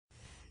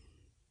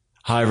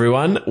Hi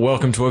everyone,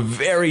 welcome to a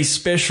very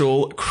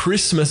special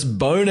Christmas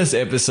bonus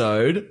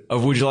episode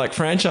of Would You Like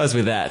Franchise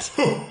With That?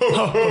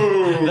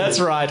 That's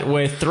right,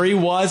 we're three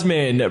wise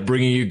men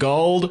bringing you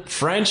gold,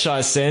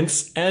 franchise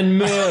sense, and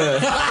myrrh.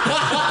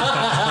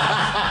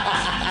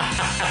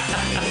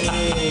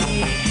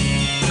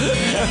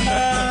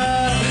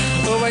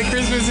 All my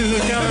Christmases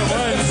have come at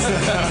once.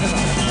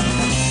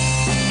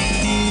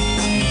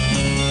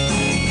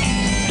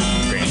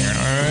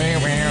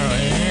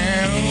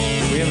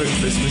 We have a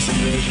Christmas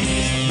version.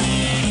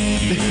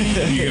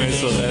 You gonna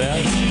sort that out?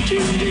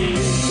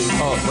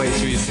 Oh, wait,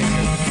 should we sing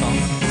the song?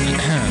 Bring it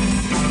down.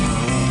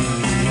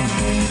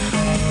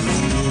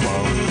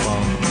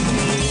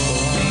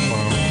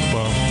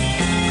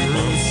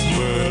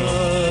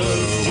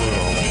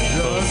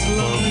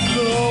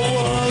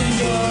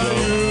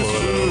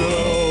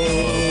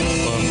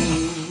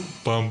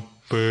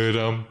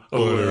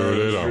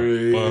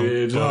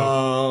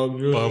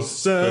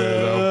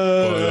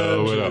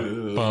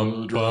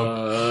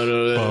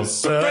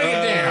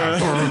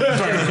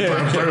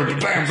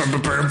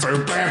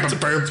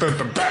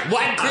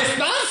 White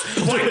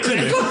Christmas? White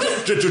Christmas?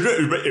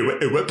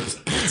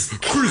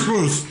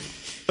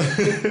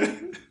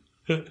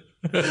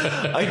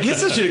 I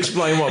guess I should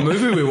explain what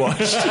movie we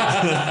watched.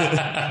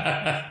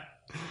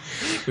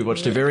 We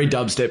watched a very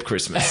dubstep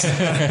Christmas.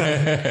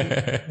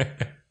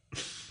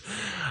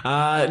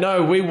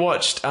 No, we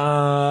watched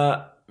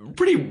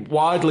pretty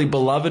widely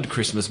beloved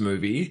Christmas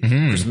movie.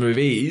 Christmas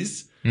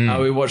movies.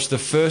 We watched the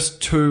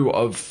first two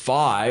of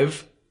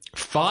five.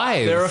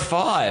 Five? There are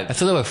five. I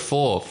thought there were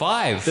four.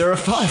 Five. There are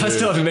five. I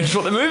still haven't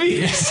mentioned what the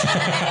movie is.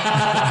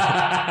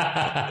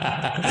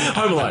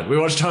 Home Alone. We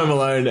watched Home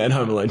Alone and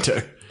Home Alone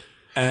 2.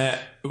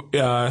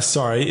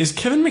 Sorry, is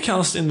Kevin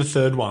McAllister in the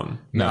third one?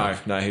 No,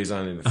 he's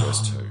only in the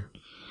first two.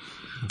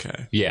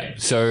 Okay. Yeah.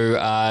 So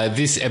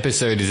this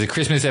episode is a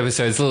Christmas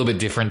episode. It's a little bit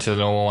different to the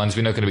normal ones.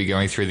 We're not going to be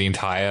going through the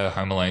entire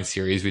Home Alone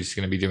series. We're just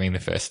going to be doing the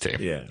first two.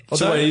 Yeah.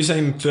 So wait, are you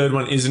saying the third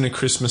one isn't a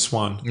Christmas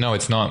one? No,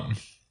 it's not.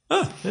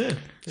 Oh, yeah.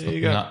 There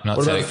you go. Not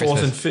What set about at fourth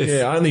Christmas. and fifth?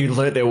 Yeah, I only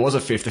learnt there was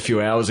a fifth a few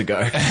hours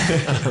ago.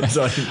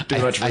 So I didn't do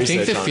much research. I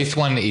think the on it. fifth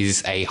one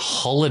is a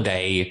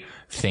holiday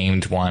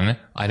themed one.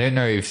 I don't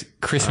know if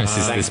Christmas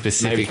is the Maybe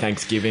specific.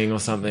 Thanksgiving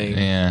or something.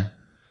 Yeah.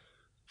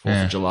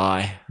 4th of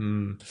July.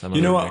 Some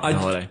You know other what?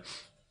 American holiday.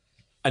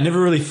 I never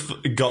really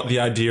got the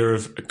idea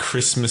of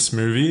Christmas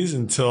movies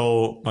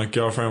until my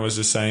girlfriend was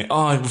just saying,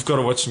 "Oh, we've got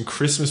to watch some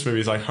Christmas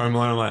movies like Home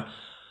Alone." I'm like,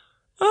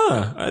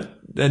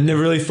 I never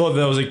really thought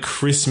that was a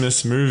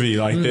Christmas movie.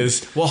 Like,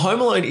 there's Well,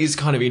 Home Alone is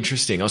kind of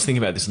interesting. I was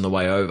thinking about this on the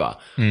way over,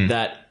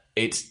 that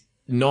it's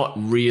not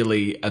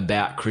really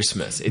about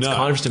Christmas. It's No.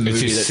 kind of just a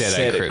movie just that's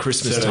set at set at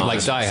Christmas set at- time.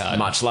 like Die Hard.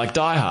 Much like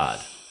Die Hard.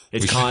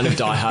 It's kind of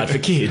Die Hard for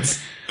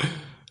kids.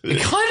 It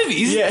kind of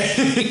is. Yeah.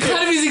 It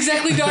kind of is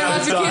exactly Die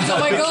Hard for kids. Oh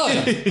my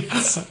god.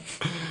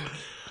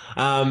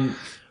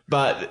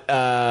 But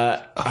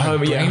My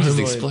brain just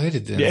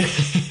exploded then. Yeah.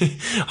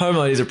 Home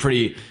Alone is a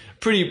pretty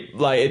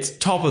like it's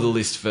top of the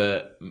list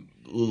for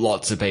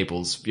lots of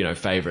people's,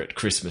 favorite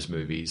Christmas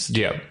movies.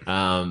 Yeah.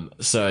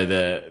 So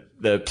the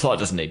plot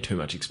doesn't need too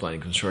much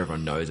explaining 'cause I'm sure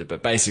everyone knows it,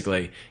 but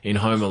basically in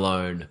Home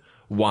Alone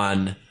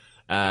 1,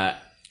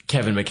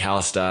 Kevin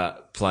McAllister,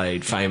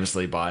 played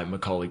famously by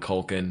Macaulay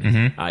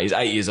Culkin. He's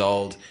 8 years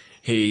old.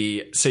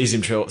 He sees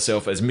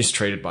himself as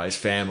mistreated by his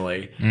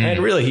family. And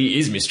really, he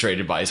is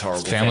mistreated by his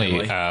horrible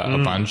family. A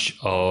bunch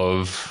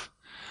of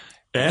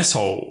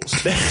assholes.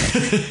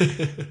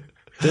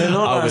 They're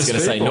not. I was nice going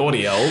to say people.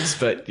 naughty elves,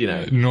 but,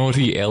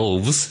 naughty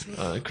elves.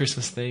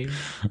 Christmas theme.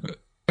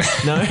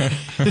 No?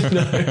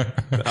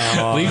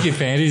 Leave your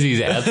fantasies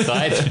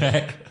outside,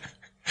 Jack.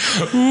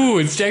 Ooh,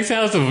 it's Jack's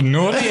house of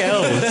naughty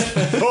elves.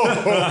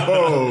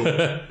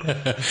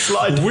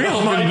 Slide We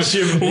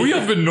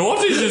have been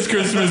naughty this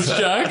Christmas,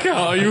 Jack.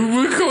 Are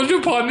you going to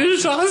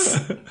punish us?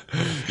 What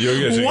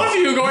are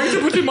you going to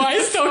put in my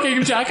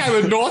stocking, Jack? I'm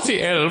a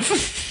naughty elf.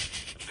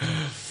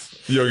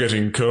 You're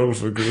getting Kohl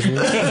for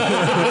Christmas.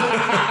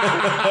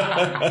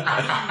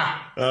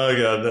 Oh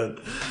god!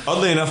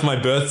 Oddly enough, my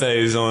birthday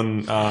is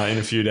on in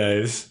a few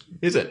days.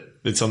 Is it?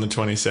 It's on the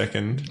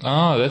 22nd.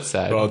 Oh, that's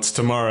sad. Well, it's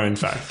tomorrow, in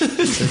fact.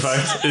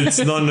 It's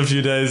not in a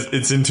few days.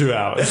 It's in 2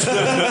 hours.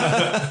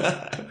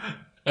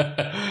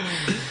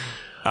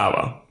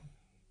 Well.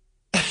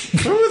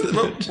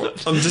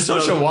 I'm just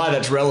Not sure why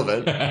that's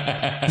relevant.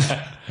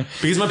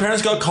 because my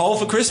parents got Kohl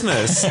for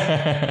Christmas.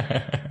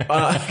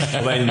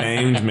 Well, they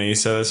named me,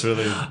 so that's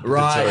really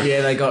Right,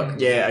 yeah, they got...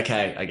 Yeah,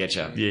 okay, I get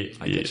you. Yeah,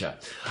 I get you.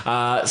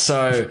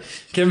 So,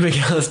 Kevin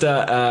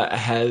McAllister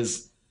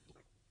has...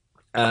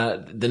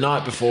 the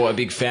night before a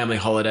big family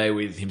holiday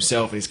with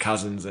himself and his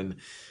cousins and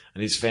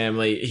his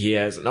family, he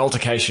has an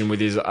altercation with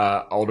his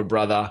older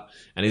brother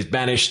and is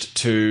banished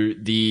to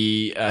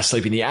the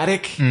sleep in the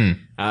attic,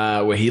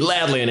 where he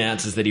loudly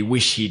announces that he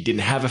wished he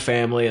didn't have a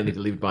family and that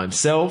he lived by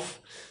himself.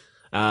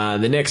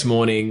 The next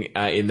morning,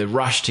 in the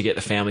rush to get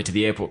the family to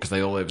the airport because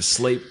they all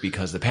oversleep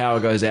because the power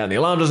goes out and the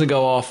alarm doesn't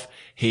go off,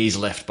 he's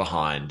left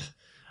behind.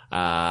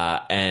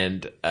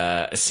 And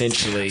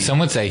essentially... Some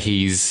would say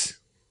he's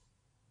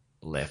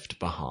left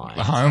behind.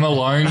 Home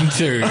Alone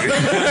 2.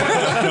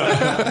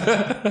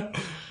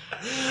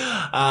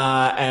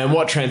 And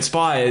what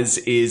transpires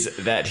is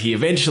that he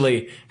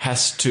eventually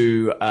has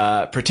to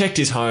protect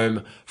his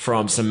home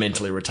from some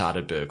mentally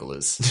retarded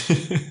burglars.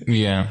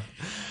 Yeah.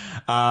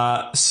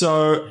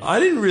 So I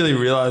didn't really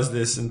realize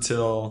this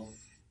until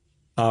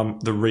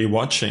the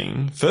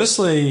rewatching.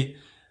 Firstly,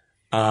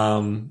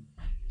 I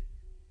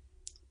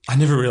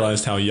never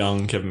realized how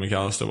young Kevin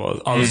McAllister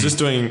was. I was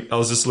just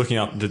looking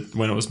up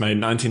when it was made,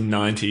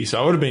 1990.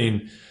 So I would have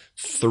been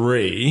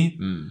 3,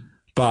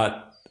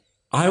 but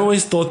I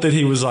always thought that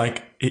he was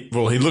like, he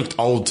looked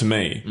old to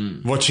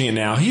me. Watching it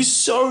now, he's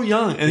so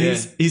young, and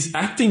his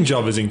acting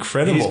job is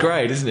incredible. He's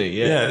great, isn't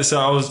he? Yeah. So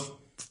I was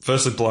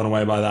firstly blown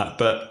away by that,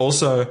 but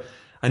also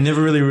I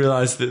never really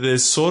realized that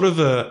there's sort of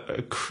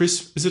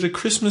is it a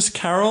Christmas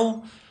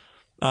Carol?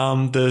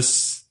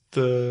 There's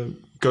the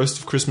Ghost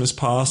of Christmas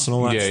Past and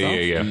all that stuff.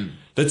 Yeah.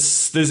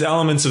 There's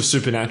elements of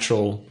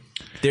supernatural.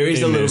 There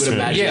is a little bit of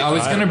magic. Yeah, I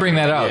was going to bring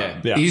that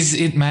up. Yeah. Is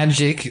it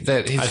magic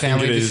that his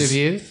family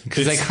disappeared?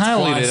 Because they kind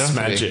of lead it up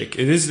magic.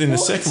 It is in the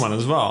second one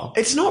as well.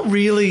 It's not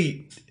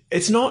really.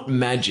 It's not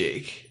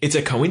magic. It's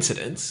a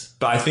coincidence.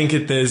 But I think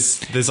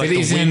there's like But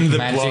the wind that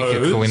magic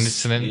blows. a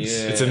coincidence?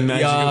 Yeah. It's a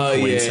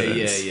magical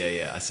coincidence.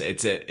 Yeah. So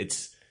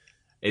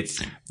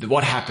it's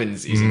what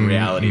happens is in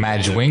reality.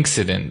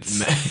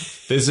 Madge-wincidence.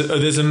 There's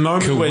a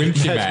moment where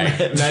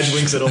Madge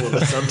winks at all of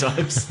us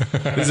sometimes.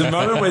 there's a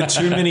moment where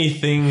too many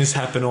things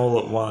happen all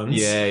at once.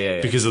 Yeah.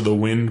 Because of the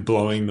wind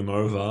blowing them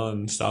over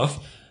and stuff.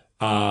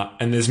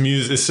 And there's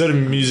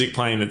certain music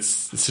playing that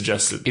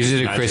suggests it. Is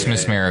it a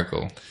Christmas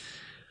miracle?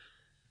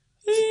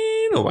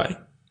 In a way.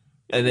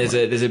 And there's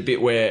a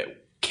bit where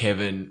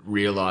Kevin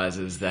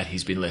realizes that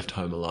he's been left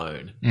home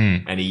alone,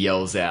 and he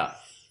yells out,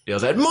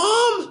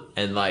 "Mom!"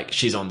 And like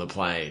she's on the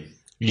plane.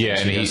 Yeah,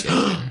 and Goes,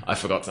 I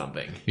forgot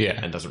something. Yeah.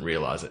 And doesn't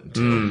realize it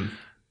until.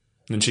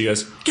 And she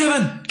goes,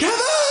 Kevin!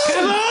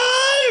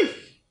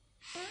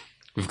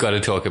 we've got to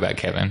talk about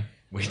Kevin.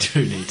 We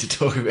do need to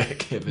talk about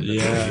Kevin.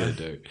 That's what we're going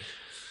to do.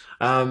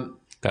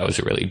 That was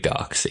a really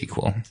dark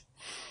sequel.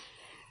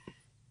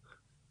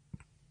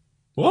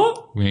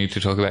 What? We need to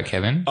talk about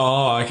Kevin.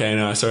 Oh, okay.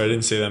 No, sorry, I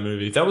didn't see that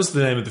movie. That was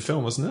the name of the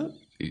film, wasn't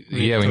it?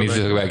 Yeah, we need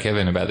to talk about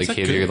Kevin, about the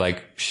kid good? who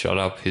like shot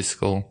up his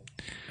school.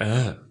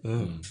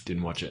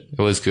 Didn't watch it.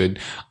 It was good.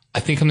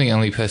 I think I'm the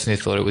only person who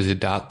thought it was a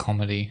dark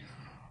comedy.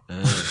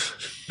 I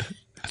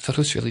thought it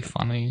was really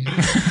funny.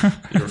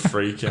 You're a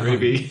freak.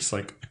 Maybe. Just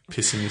like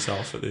pissing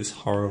yourself at these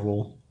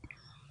horrible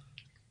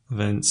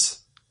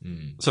events.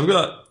 So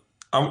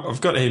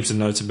I've got heaps of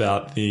notes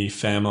about the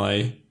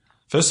family.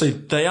 Firstly,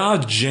 they are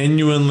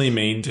genuinely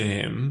mean to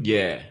him.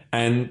 Yeah.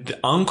 And the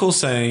uncle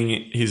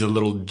saying he's a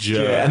little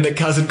jerk. Yeah, and the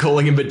cousin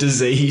calling him a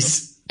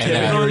disease. And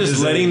Everyone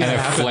just letting that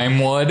a happen.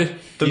 flamwood.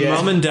 The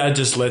mum and dad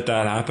just let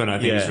that happen. I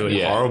think is really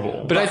Yeah.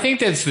 horrible. But I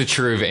think that's the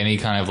true of any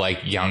kind of like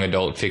young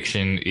adult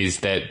fiction, is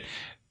that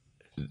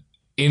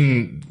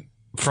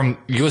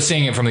you're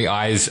seeing it from the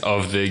eyes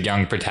of the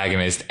young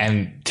protagonist,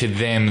 and to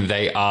them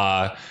they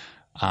are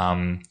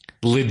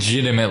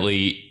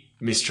legitimately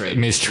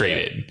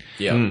mistreated.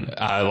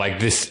 Yeah. Like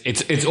this,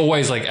 it's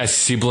always like a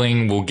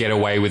sibling will get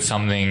away with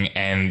something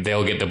and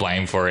they'll get the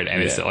blame for it,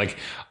 and it's like,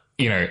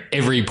 you know,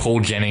 every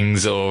Paul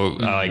Jennings or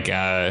like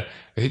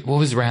what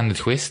was Around the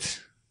Twist?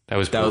 That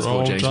was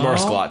Paul Jennings.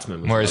 Morris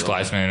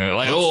Gleitzman.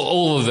 Like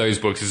all of those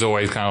books is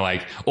always kind of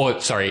like,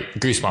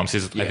 Goosebumps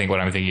is I think what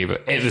I'm thinking of.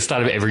 At the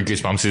start of every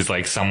Goosebumps is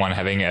like someone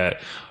having a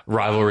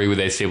rivalry with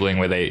their sibling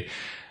where they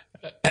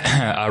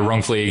are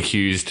wrongfully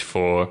accused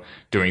for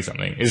doing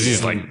something. It's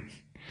just like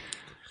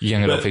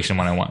young adult fiction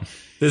 101.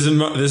 There's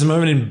a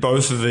moment in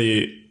both of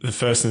the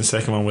first and the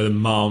second one where the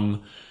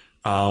mum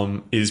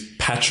is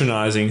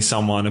patronizing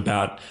someone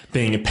about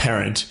being a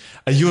parent.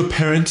 Are you a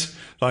parent?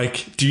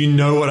 Like, do you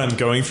know what I'm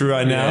going through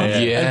right now?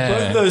 Yeah. And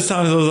both those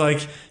times I was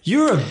like,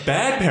 you're a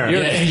bad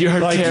parent. You're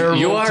like, terrible.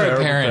 You are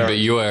terrible a parent, but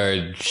you are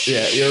a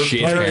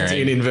shit parent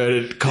in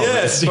inverted commas.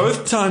 Yes,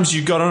 both times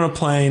you got on a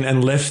plane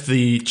and left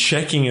the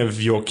checking of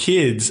your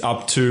kids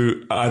up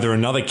to either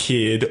another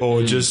kid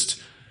or just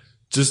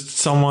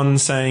someone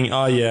saying,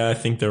 oh yeah, I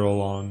think they're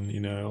all on, you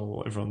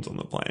know, everyone's on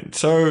the plane.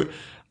 So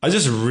I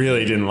just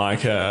really didn't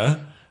like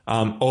her.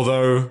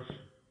 Although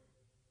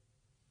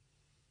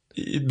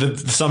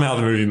somehow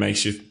the movie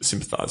makes you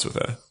sympathize with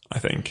her, I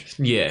think.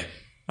 Yeah.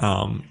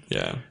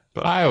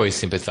 But I always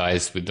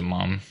sympathize with the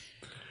mom.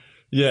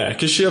 yeah,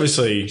 because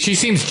She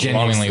seems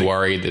genuinely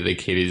worried that the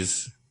kid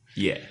is...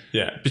 Yeah.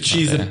 Yeah, but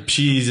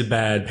she's a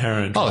bad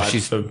parent. Oh, right,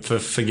 she's for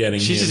forgetting.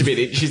 She's him.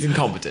 just she's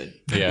incompetent.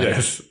 Yeah.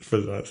 Yes,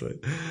 precisely.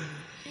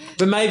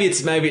 But maybe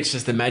it's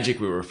just the magic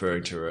we were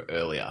referring to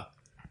earlier.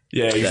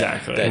 Yeah,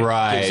 exactly. that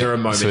Right. gives her a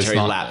momentary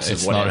lapse of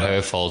It's whatever. not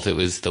her fault. It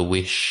was the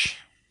wish.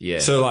 Yeah.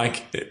 So,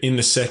 like, in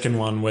the second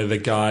one where the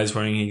guy's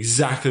wearing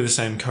exactly the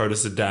same coat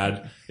as the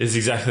dad, is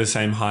exactly the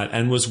same height,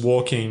 and was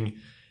walking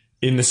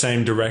in the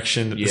same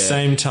direction at the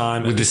same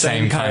time. With at the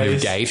same kind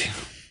of pace. gait.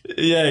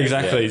 Yeah,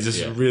 exactly. Yeah,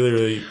 Just yeah. really,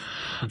 really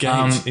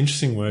Gait.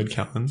 Interesting word,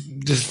 Callan.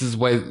 Just the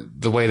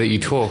way that you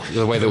talk,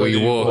 the way that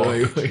you walk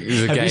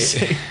is a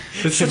gait.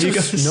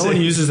 No one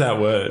uses that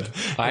word.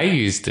 I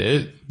used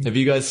it. Have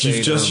you guys seen...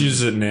 You've just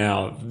used it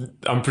now.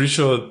 I'm pretty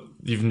sure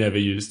you've never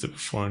used it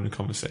before in a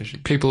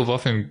conversation. People have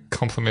often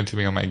complimented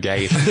me on my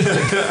gait.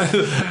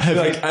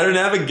 Like, I don't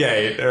have a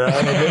gait. All right?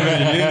 I've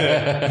never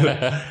used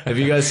it. Have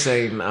you guys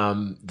seen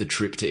The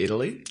Trip to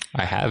Italy?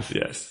 I have.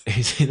 Yes.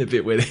 He's seen the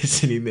bit where they're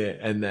sitting there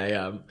and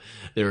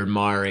they're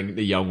admiring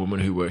the young woman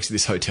who works at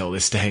this hotel they're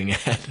staying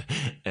at,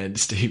 and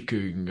Steve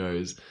Coogan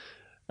goes,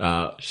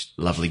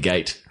 "Lovely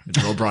gate."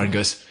 And Rob Bryan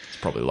goes,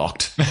 "It's probably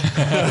locked."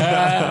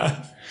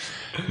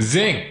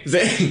 Zing.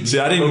 See,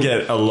 I didn't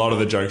get a lot of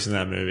the jokes in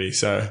that movie,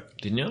 so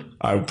Didn't you?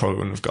 I probably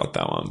wouldn't have got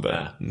that one,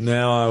 but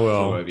now I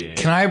will. Over your head.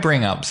 Can I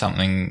bring up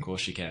something? Of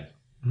course you can.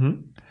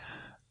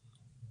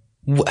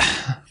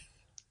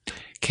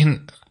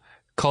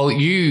 Cole,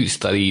 you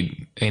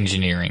studied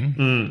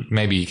engineering.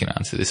 Maybe you can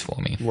answer this for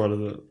me. What are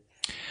the...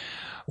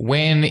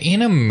 When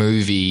in a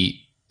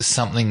movie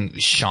something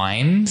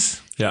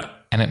shines Yeah.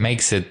 and it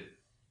makes a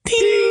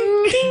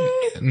ding ding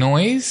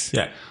noise,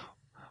 Yeah.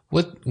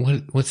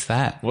 what's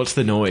that? What's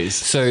the noise?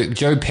 So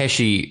Joe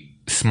Pesci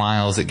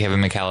smiles at Kevin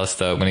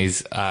McAllister when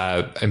he's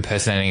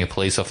impersonating a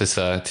police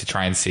officer to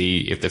try and see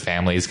if the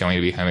family is going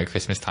to be home at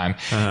Christmas time.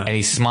 And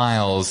he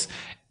smiles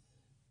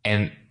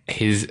and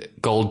his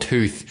gold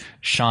tooth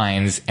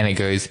shines and it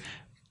goes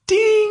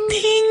ding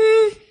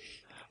ding.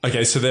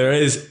 Okay, so there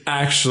is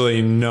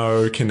actually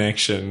no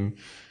connection.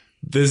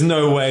 There's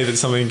no way that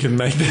something can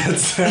make that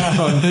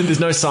sound.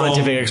 There's no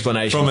scientific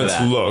explanation from for its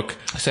that. look.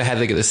 So how do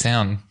they get the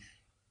sound?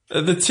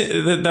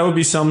 That would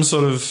be some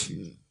sort of...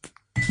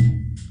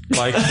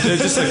 Like,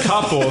 there's just a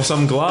cup or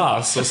some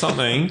glass or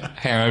something.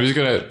 Hang on, I'm just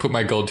going to put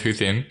my gold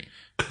tooth in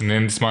and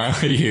then smile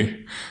at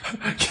you.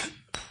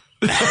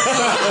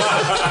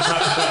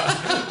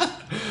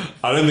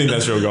 I don't think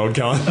that's real gold,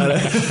 Callan.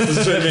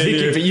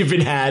 You've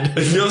been had.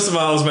 If your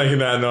smile's making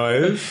that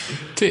noise...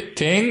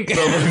 Ting.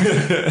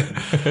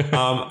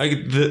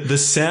 The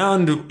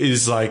sound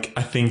is like,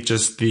 I think,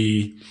 just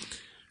the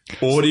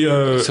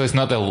audio... So it's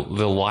not the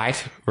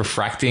light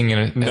refracting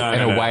in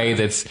a way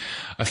that's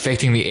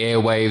affecting the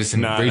airwaves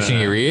and reaching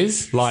your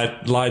ears?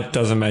 Light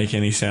doesn't make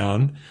any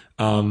sound.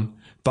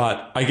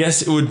 But I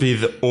guess it would be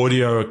the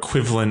audio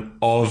equivalent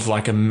of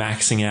like a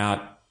maxing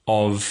out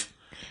of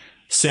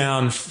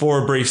sound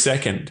for a brief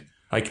second.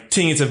 Like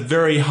ting, it's a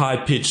very high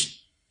pitched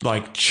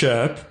like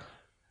chirp,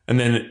 and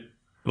then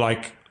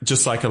like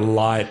just like a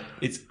light.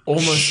 It's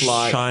almost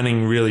like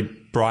shining really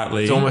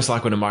brightly. It's almost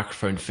like when a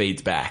microphone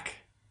feeds back.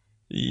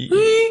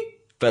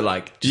 But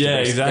like just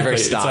exactly. The very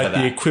It's start like of the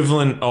that.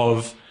 equivalent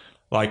of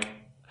like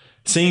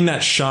seeing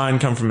that shine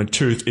come from a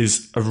tooth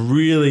is a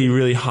really,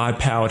 really high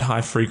powered,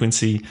 high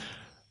frequency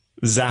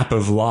zap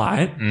of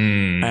light,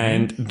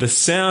 and the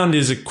sound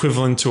is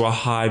equivalent to a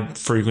high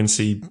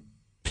frequency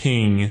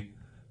ping,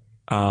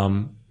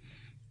 and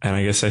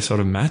I guess they sort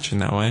of match in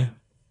that way.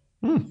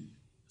 I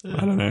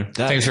don't know.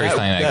 Thanks for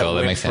explaining that, Cole.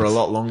 That went makes for a sense.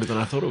 lot longer than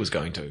I thought it was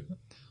going to.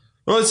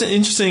 Well, it's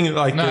interesting.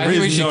 Like, No, I there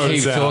think we is should no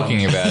keep sound.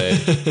 talking about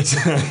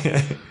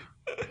it.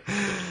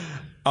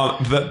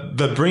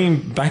 But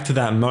bringing back to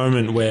that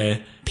moment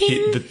where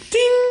the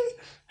ding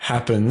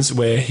happens,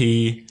 where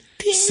he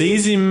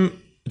sees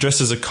him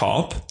dressed as a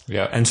cop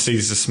and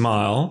sees the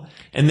smile,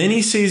 and then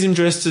he sees him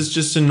dressed as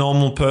just a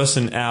normal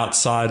person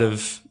outside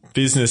of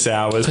business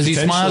hours. Because he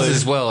smiles potentially.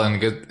 as well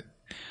and goes,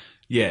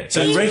 Yeah.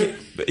 So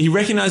he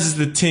recognizes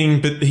the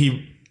ting, but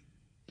he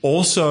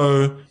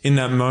also, in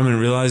that moment,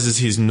 realizes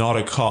he's not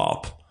a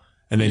cop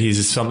and that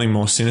he's something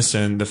more sinister.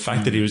 And the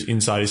fact that he was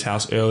inside his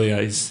house earlier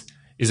is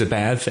a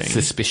bad thing.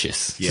 suspicious.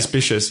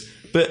 Suspicious.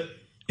 But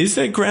is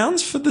there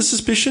grounds for the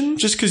suspicion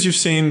just because you've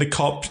seen the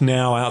cop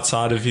now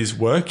outside of his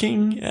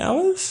working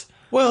hours?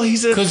 Well,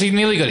 he's a... Because he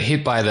nearly got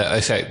hit by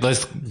the... So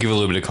let's give a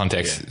little bit of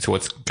context to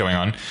what's going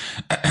on.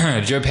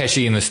 Joe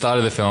Pesci, in the start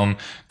of the film,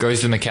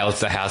 goes to the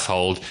McAllister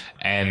household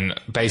and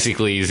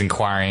basically is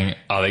inquiring,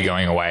 are they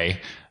going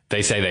away?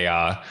 They say they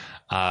are.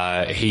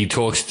 He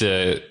talks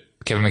to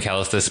Kevin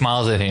McAllister,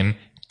 smiles at him.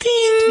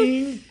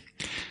 Ding!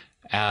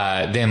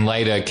 Then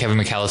later, Kevin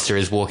McAllister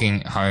is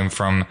walking home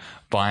from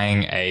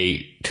buying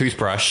a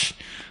toothbrush.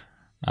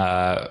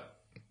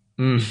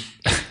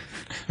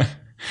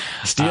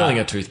 stealing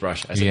a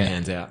toothbrush as it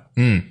pans out.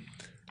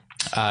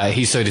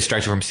 He's so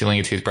distracted from stealing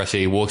a toothbrush that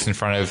he walks in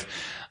front of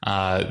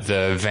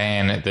the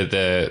van that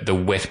the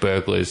wet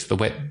burglars, the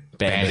wet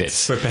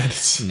bandits,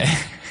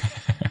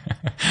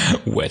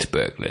 wet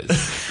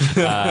burglars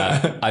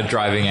are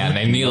driving out, and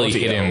they nearly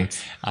hit him.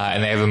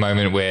 And they have a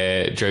moment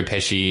where Joe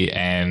Pesci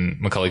and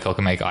Macaulay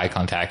Culkin make eye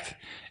contact,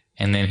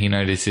 and then he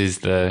notices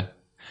the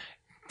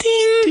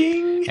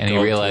ding, and he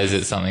realizes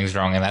that something's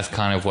wrong, and that's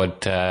kind of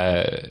what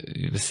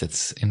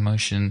sets in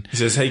motion. He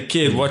says, hey,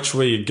 kid, watch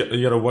where you got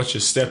to watch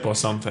your step or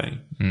something.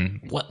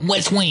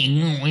 What's wing?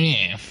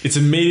 Yeah. It's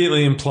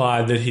immediately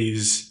implied that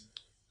he's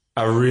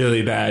a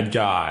really bad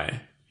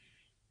guy.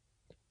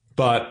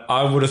 But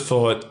I would have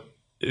thought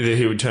that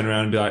he would turn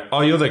around and be like,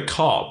 oh, you're the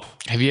cop.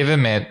 Have you ever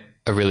met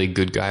a really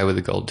good guy with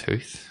a gold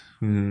tooth?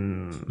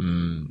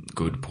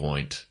 Good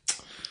point.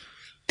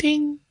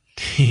 Ding.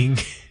 Ting.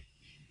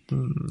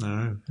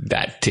 No.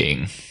 That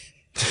ting.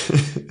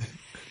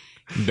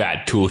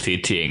 That toothy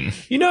ting.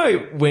 You know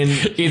when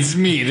It's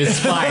me, the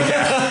spider.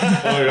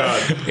 Oh my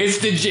God. It's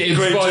the James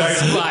Bond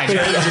spider.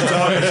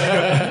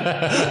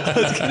 I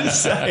was going to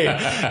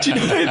say, do you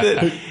know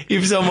that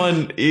if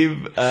someone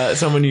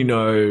you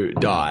know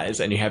dies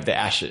and you have their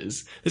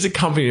ashes, there's a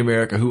company in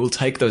America who will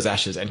take those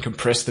ashes and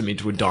compress them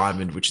into a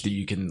diamond, which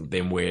you can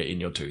then wear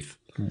in your tooth.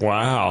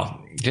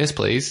 Wow. Yes,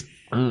 please.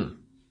 We're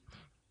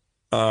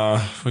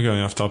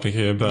going off topic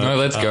here, but No,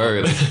 let's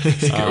go.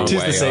 Let's go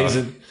Tis way the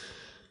season. off.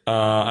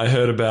 I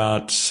heard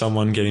about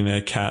someone getting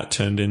their cat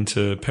turned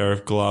into a pair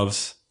of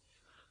gloves.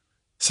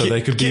 So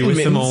they could be kitten with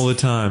them mittens. all the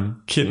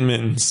time. Kitten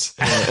mittens.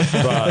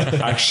 But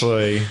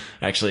actually,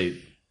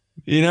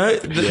 you know,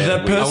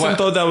 that person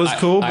thought that was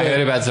cool. I but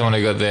heard about someone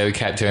who got their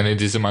cat turned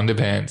into some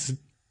underpants.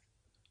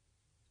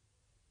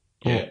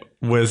 Yeah.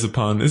 Where's the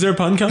pun? Is there a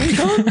pun coming,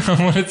 Colin?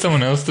 I wanted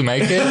someone else to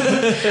make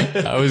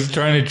it. I was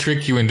trying to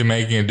trick you into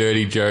making a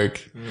dirty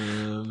joke.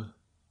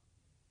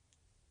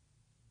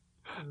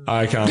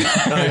 I can't.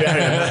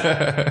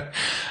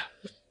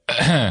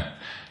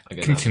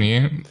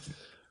 Continue.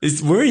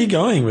 Where are you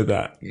going with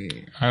that?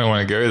 I don't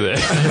want to go there.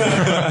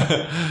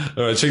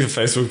 All right, check the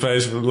Facebook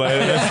page for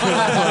later.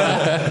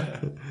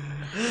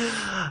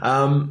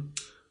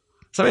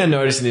 Something I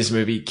noticed in this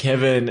movie,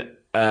 Kevin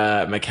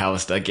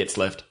McAllister gets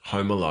left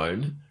home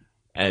alone.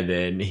 And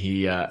then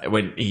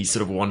when he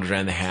sort of wanders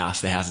around the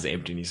house is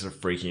empty and he's sort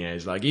of freaking out.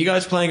 He's like, you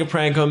guys playing a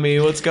prank on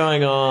me? What's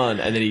going on?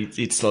 And then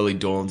it slowly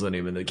dawns on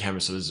him and the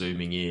camera's sort of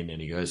zooming in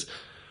and he goes,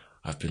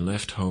 I've been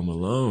left home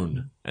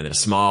alone. And then a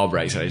smile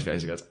breaks out his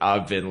face. He goes,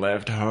 I've been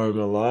left home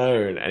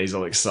alone. And he's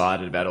all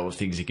excited about all the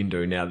things he can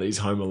do now that he's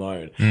home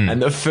alone. And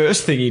the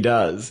first thing he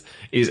does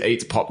is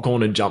eats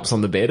popcorn and jumps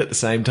on the bed at the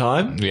same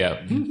time.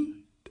 Yeah.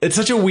 It's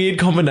such a weird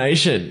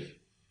combination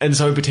and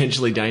so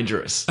potentially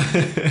dangerous.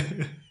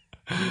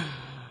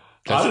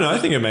 I don't know. I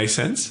think it makes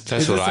sense.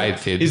 That's what I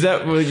did. Is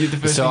that the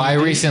first So thing I you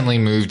did? recently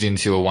moved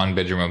into a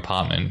 1-bedroom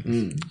apartment.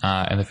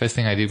 And the first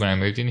thing I did when I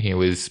moved in here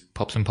was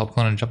pop some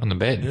popcorn and jump on the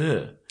bed.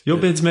 Yeah. Your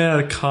bed's made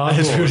out of As we were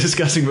cardboard.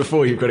 discussing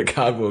before, you've got a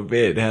cardboard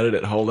bed. How did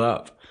it hold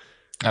up?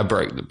 I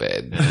broke the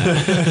bed.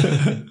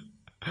 Had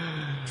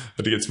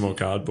to get some more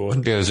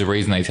cardboard. There's a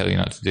reason they tell you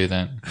not to do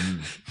that.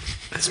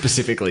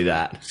 Specifically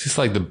that. It's just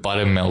like the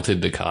butter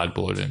melted the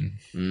cardboard and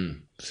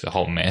it's a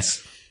whole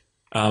mess.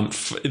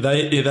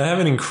 They have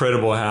an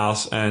incredible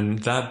house, and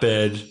that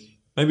bed,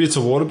 maybe it's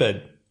a water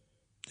bed.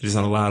 He's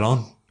not allowed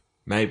on.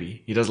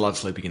 Maybe. He does love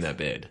sleeping in that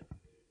bed.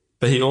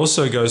 But he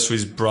also goes to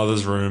his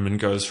brother's room and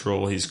goes for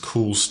all his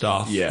cool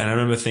stuff. Yeah. And I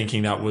remember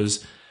thinking that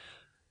was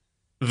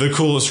the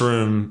coolest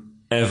room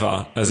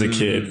ever as a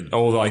kid.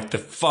 All like the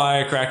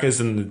firecrackers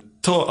and the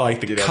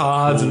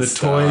cards cool and the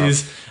stuff.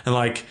 toys and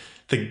like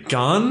the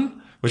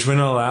gun, which we're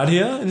not allowed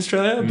here in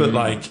Australia, but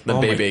like The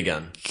oh BB my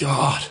gun.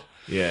 God.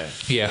 Yeah.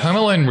 Yeah, Home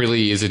Alone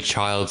really is a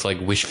child's like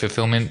wish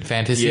fulfillment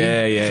fantasy.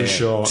 Yeah. For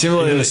sure.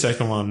 Similar Even to the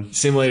second one.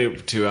 Similar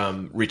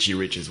to Richie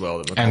Rich as well.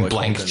 That And Macaulay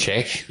Blank Culkin-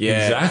 Check.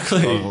 Yeah.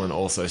 Exactly. Culkin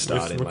also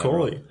starred With in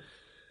Macaulay.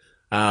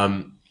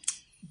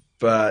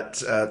 But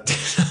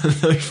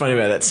something funny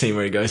about that scene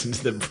where he goes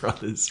into the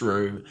brother's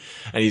room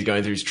and he's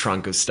going through his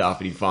trunk of stuff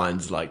and he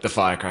finds like the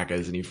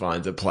firecrackers and he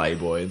finds a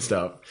Playboy and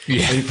stuff.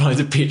 Yeah. And he finds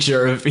a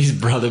picture of his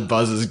brother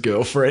Buzz's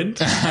girlfriend.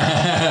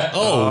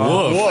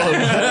 Oh, woof.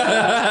 And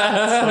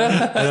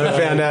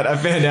I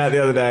found out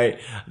the other day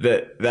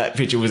that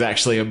picture was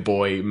actually a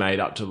boy made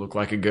up to look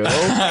like a girl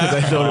because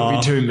they thought it'd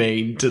be too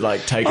mean to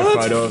like take a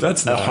photo of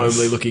that's a nice.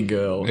 homely looking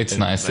girl. It's and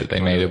nice that make they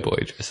fun made a of it. boy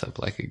dress up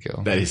like a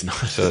girl. That is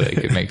nice. So they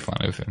could make fun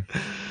of him.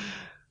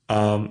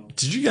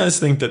 Did you guys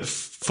think that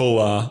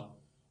Fuller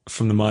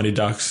from the Mighty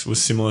Ducks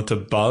was similar to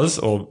Buzz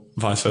or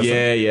vice versa?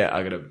 Yeah. You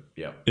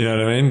know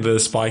what I mean? The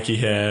spiky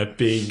hair,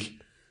 big,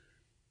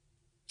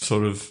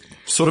 sort of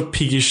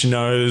piggish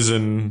nose,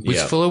 and Was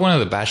Yeah. Fuller one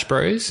of the Bash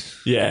Bros?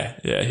 yeah.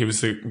 He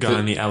was the guy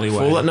in the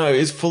alleyway. Fuller? No,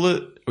 is Fuller?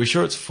 Are we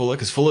sure it's Fuller?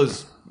 Because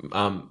Fuller's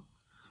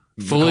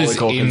Fuller's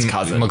Macaulay Culkin's in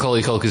cousin.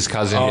 Macaulay Culkin's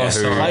cousin. Oh, who,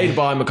 sorry. played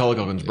by Macaulay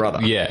Culkin's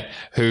brother. Yeah,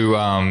 who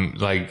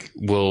like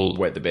will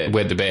Wet the bed.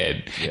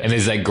 And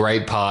there's that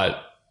great part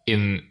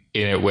in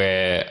it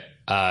where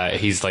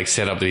he's like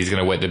set up that he's going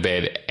to wet the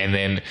bed, and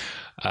then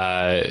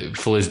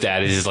Fuller's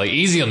dad is just like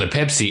easy on the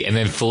Pepsi, and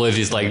then Fuller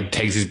just like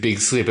takes his big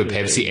slip of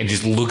Pepsi and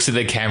just looks at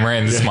the camera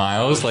and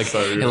smiles like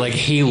So good. and like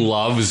he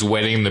loves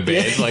wetting the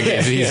bed, like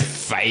it's his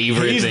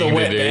favorite He's thing the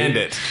wet to do.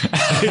 bandit.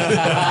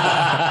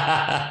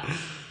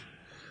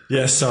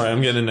 Yeah, sorry,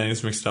 I'm getting the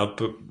names mixed up.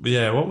 But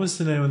yeah, what was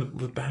the name of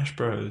the Bash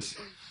Bros?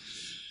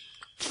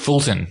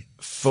 Fulton.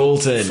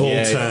 Fulton.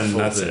 Yeah, Fulton,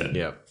 that's it.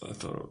 Yeah. I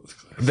thought it was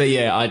close. But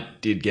yeah, I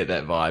did get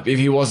that vibe. If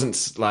he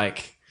wasn't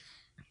like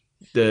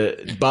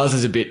the Buzz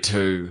is a bit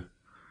too.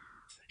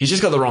 He's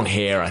just got the wrong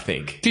hair, I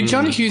think. Did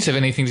John Hughes have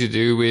anything to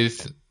do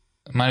with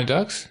Mighty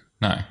Ducks?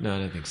 No. No, I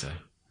don't think so.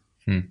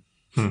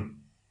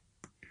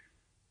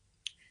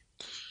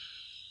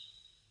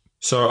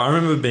 So I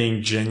remember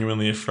being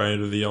genuinely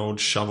afraid of the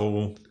old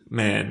shovel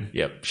Man.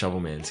 Yep, Shovel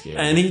Man scary.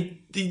 And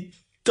he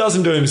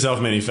doesn't do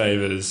himself many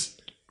favors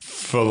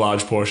for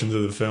large portions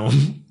of the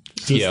film.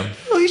 Yeah.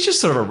 Well, he's just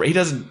sort of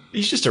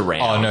he's just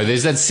around. Oh no,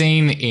 there's that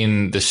scene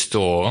in the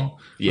store.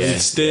 Yeah. He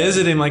stares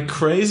at him like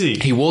crazy.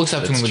 He walks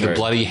up to him That's with true. a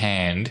bloody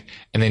hand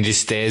and then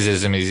just stares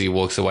at him as he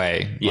walks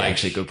away. Yeah,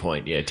 actually, good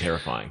point. Yeah,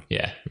 terrifying.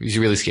 Yeah, he's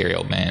a really scary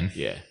old man.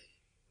 Yeah.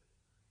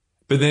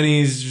 But then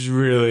he's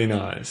really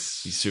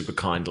nice. He's super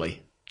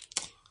kindly.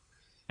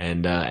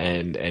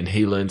 And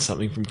he learned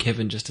something from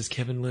Kevin just as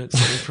Kevin learned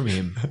something from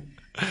him.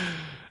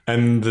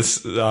 And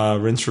this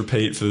rinse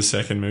repeat for the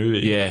second movie.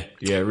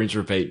 Yeah, rinse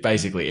repeat.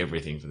 Basically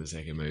everything for the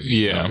second movie.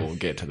 Yeah. We'll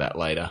get to that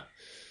later.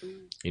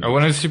 I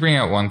wanted to bring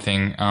out one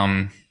thing.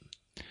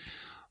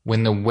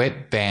 When the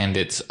wet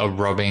bandits are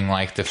robbing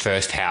like the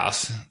first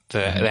house,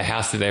 the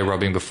house that they're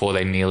robbing before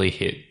they nearly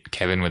hit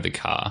Kevin with the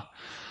car.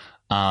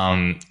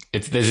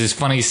 There's this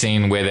funny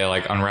scene where they're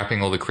like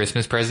unwrapping all the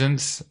Christmas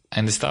presents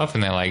and stuff,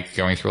 and they're like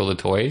going through all the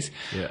toys.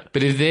 Yeah.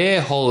 But if their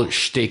whole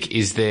shtick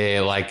is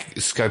they're like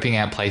scoping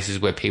out places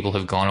where people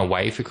have gone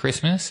away for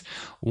Christmas,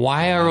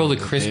 why are all the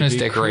Christmas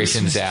big Christmas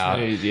Christmas out?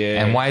 trees,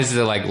 yeah. And why is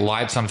there like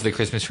lights onto the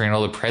Christmas tree and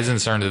all the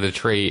presents are under the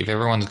tree if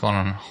everyone's gone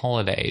on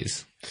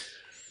holidays?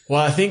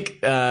 Well, I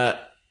think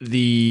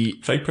the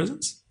Fake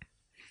presents?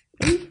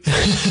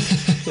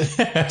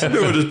 Some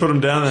people just put them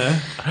down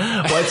there.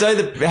 well, I'd say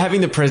that having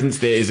the presents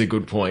there is a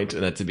good point,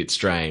 and that's a bit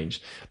strange.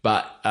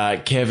 But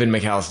Kevin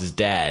McAllister's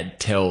dad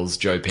tells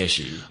Joe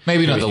Pesci.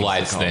 Maybe not who the he thinks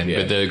lights is Kohl, then, yeah.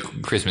 but the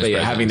Christmas But yeah,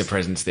 presents. having the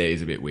presents there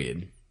is a bit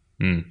weird.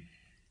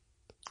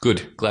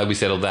 Good. Glad we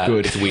settled that.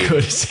 Good. It's weird.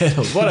 Good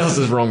settled. What else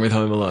is wrong with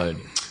Home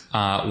Alone?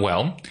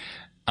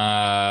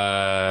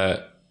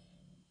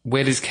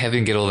 Where does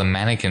Kevin get all the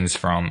mannequins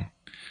from?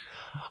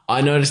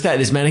 I noticed that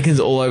there's mannequins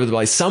all over the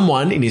place.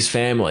 Someone in his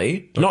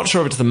family, not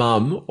sure if it's the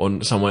mum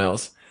or someone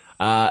else,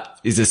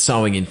 is a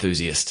sewing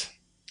enthusiast.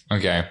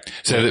 Okay.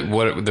 So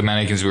what the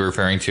mannequins we're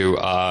referring to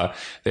are,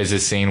 there's a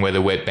scene where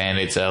the wet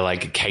bandits are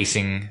like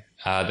casing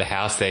the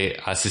house. They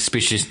are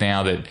suspicious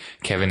now that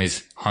Kevin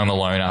is home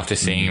alone after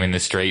seeing him in the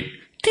street.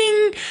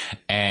 Ding!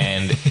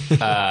 And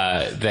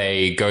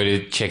they go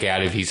to check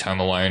out if he's home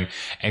alone.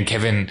 And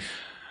Kevin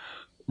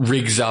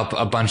rigs up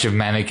a bunch of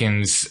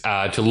mannequins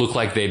to look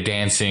like they're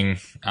dancing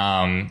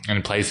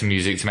and plays some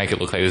music to make it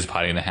look like there's a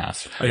party in the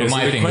house. Okay, But so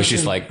my the thing was question-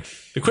 just like,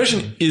 The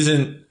question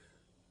isn't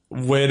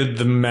where did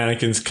the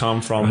mannequins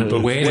come from,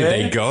 but where did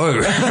they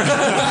go?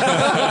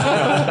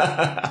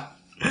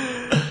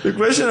 The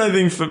question I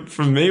think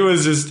for me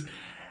was just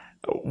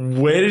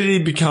where did he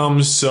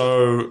become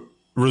so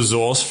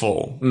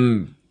resourful?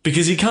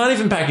 Because he can't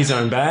even pack his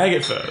own bag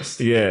at first.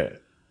 Yeah.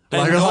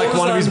 Like all of a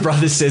one of his sudden-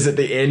 brothers says at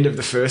the end of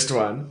the first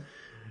one,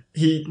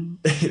 he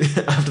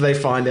after they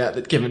find out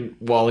that Kevin,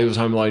 while he was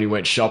home alone, he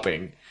went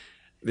shopping.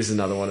 This is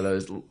another one of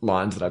those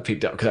lines that I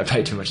picked up because I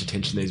pay too much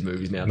attention to these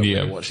movies now that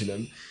Yeah. I'm watching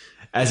them.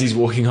 As he's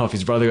walking off,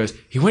 his brother goes,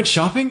 "He went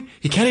shopping?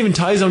 He can't even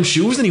tie his own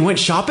shoes and he went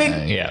shopping?"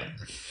 Yeah.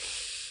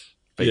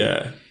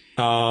 Yeah.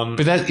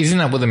 But isn't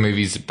that what the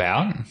movie's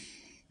about?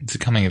 It's a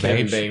coming of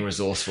Kevin age. being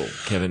resourceful.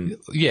 Kevin.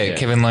 Yeah,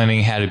 Kevin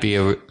learning how to be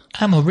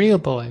I'm a real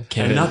boy. And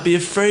Kevin, not be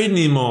afraid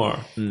anymore.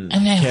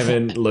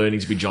 Kevin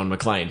learning to be John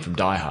McClane from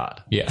Die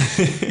Hard. Yeah.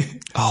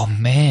 Oh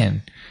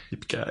man.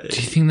 Okay. Do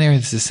you think there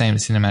is the same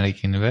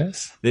cinematic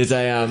universe? There's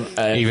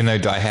Even though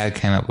Die Hard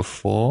came out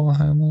before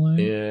Home Alone?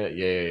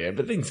 yeah.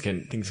 But things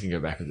can go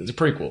backwards. It's a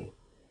prequel.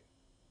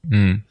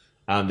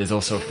 There's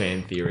also a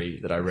fan theory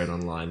that I read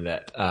online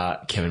that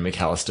Kevin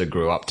McAllister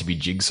grew up to be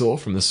Jigsaw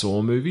from the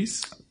Saw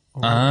movies.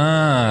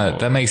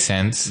 That makes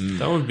sense.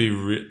 That would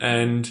be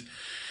and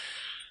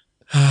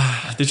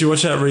did you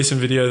watch that recent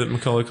video that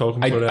Macaulay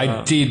Culkin put out?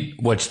 I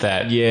did watch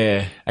that.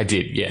 Yeah. I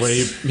did, yes. Where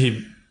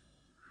he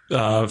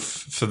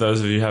for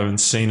those of you who haven't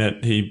seen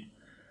it, he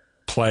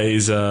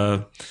plays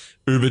a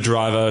Uber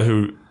driver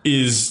who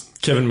is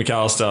Kevin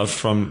McAllister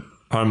from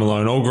Home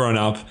Alone, all grown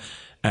up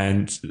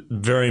and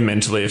very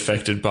mentally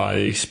affected by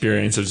the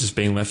experience of just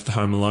being left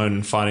home alone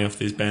and fighting off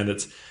these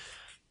bandits.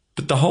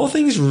 But the whole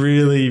thing's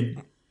really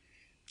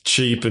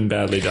cheap and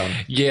badly done.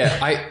 Yeah,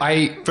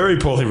 I Very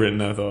poorly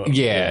written, I thought.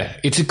 yeah,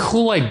 it's a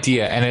cool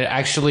idea, and it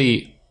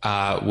actually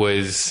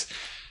was,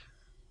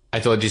 I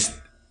thought, just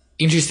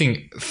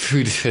interesting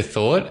food for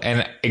thought,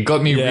 and it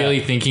got me really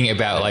thinking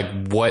about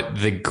like what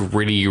the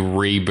gritty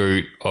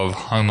reboot of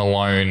Home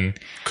Alone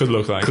Could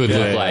look like. could look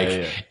yeah, like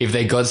yeah. if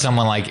they got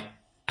someone like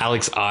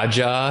Alex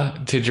Arjar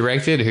to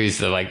direct it, who's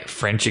the like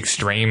French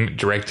extreme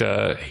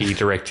director. He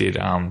directed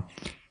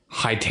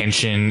High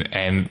Tension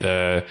and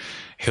the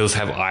Hills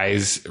Have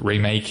Eyes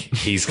remake.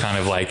 He's kind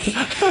of like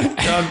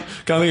Can't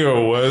think of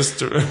a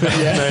worse.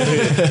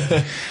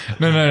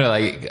 no,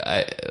 like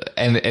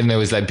and there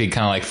was that big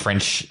kind of like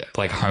French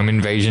like home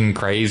invasion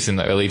craze in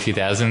the early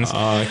 2000s.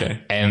 Oh, okay.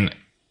 And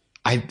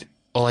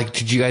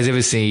did you guys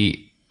ever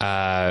see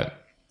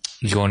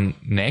You're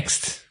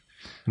Next?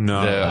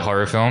 No. The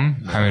horror film,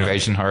 home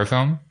invasion horror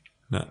film.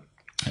 No.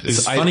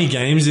 Is I- funny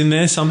games in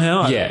there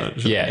somehow? Yeah.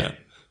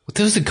 Well,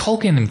 there was a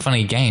Culkin in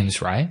Funny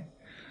Games, right?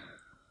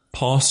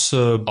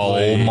 Possibly.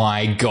 Oh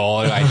my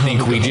God. I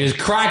think we just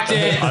cracked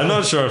it. I'm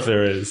not sure if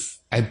there is.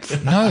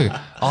 No.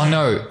 Oh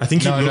no. I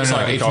think he looks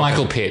like a it's Culkin.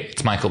 Michael Pitt.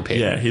 It's Michael Pitt.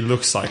 Yeah, he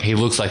looks like He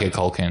looks like a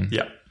Culkin.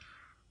 Yeah.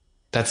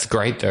 That's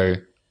great though.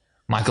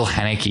 Michael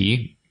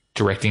Haneke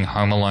directing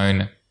Home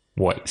Alone,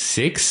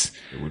 6?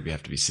 It would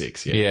have to be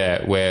 6. Yeah.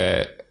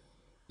 Yeah,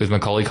 with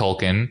Macaulay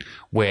Culkin,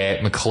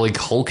 where Macaulay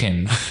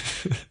Culkin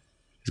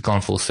has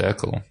gone full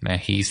circle. Now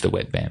he's the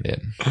wet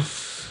bandit.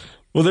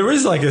 Well, there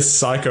is like a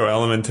psycho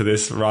element to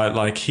this, right?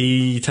 Like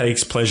he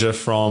takes pleasure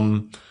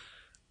from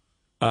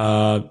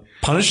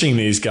punishing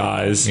these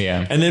guys.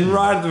 Yeah. And then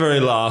right at the very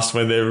last,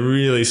 when they're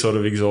really sort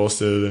of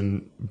exhausted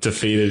and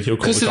defeated, he'll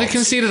call the Because the cops.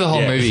 conceit of the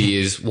whole movie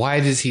is, why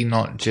does he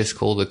not just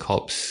call the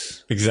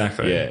cops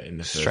Exactly. Yeah. In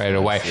the first straight place,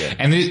 away? yeah.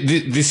 And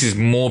this is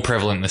more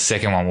prevalent in the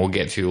second one we'll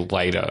get to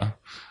later.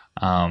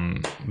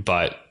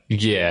 But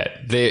yeah,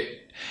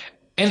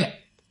 and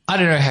I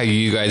don't know how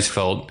you guys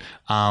felt,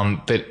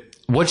 but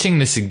watching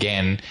this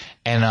again,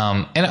 and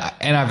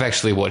I've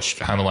actually watched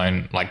Home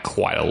Alone like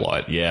quite a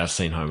lot. Yeah, I've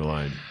seen Home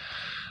Alone.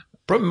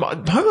 Home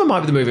Alone might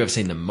be the movie I've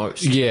seen the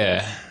most.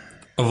 Yeah.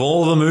 Of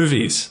all the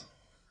movies.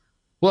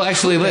 Well,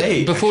 actually,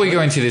 Hey, before we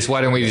go into this,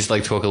 why don't we just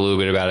like talk a little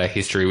bit about our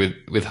history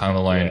with Home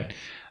Alone? Yeah.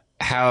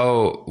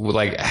 How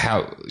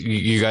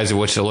you guys have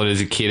watched it a lot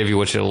as a kid? Have you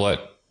watched it a lot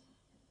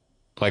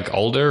like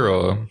older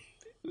or?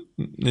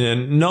 Yeah,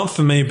 not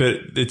for me, but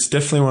it's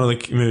definitely one of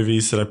the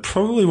movies that I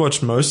probably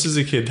watched most as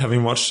a kid,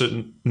 having watched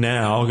it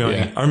now, going,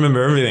 Yeah. I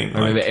remember everything. I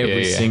remember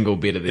every yeah. single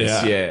bit of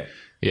this. Yeah. Yeah.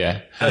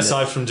 Yeah.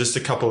 Aside from just a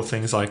couple of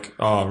things like,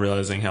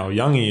 realizing how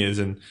young he is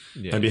and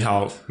maybe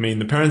how mean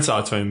the parents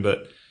are to him.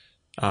 But,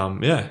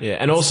 yeah. Yeah.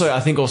 And also, I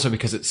think also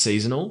because it's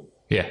seasonal.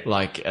 Yeah.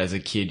 Like as a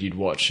kid, you'd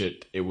watch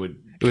it. It would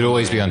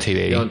always be on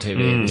TV. Be on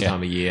TV this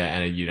time of year,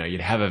 and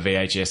you'd have a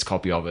VHS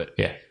copy of it.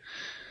 Yeah.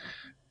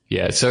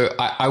 Yeah. So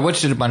I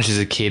watched it a bunch as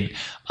a kid.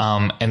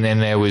 And then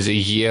there was a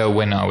year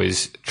when I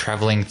was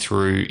traveling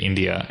through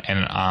India,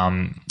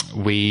 and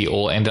we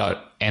all ended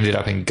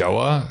up in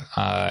Goa,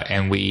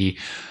 and we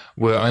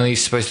were only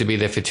supposed to be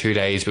there for 2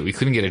 days, but we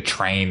couldn't get a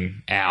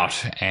train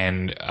out,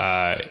 and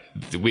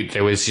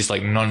there was just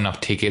like not enough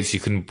tickets. You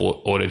couldn't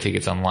order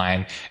tickets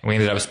online, and we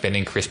ended up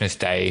spending Christmas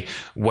Day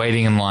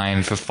waiting in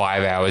line for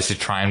 5 hours to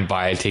try and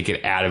buy a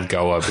ticket out of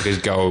Goa, because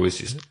Goa was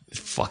just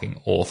fucking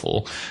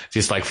awful,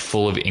 just like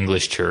full of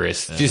English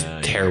tourists, just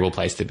terrible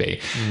place to be.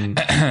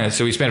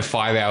 So we spent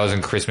 5 hours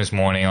on Christmas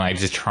morning like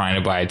just trying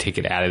to buy a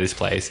ticket out of this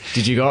place.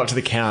 Did you go up to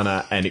the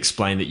counter and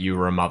explain that you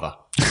were a mother?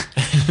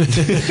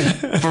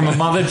 From a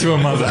mother to a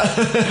mother.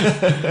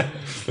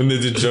 And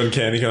then did John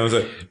Candy come and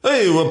say,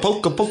 hey, well,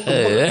 polka,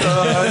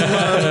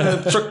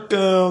 truck,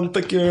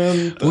 take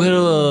your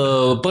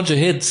Well, a bunch of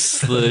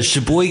hits, the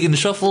Sheboygan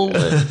Shuffle.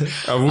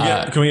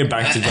 can we get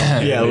back to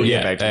John? Yeah, we'll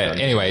get back to that.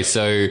 Anyway,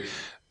 so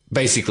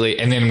basically,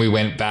 and then we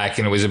went back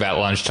and it was about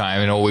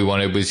lunchtime and all we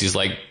wanted was just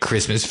like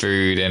Christmas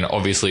food. And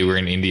obviously we're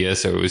in India,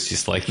 so it was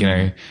just like,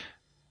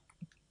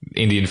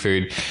 Indian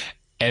food.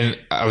 And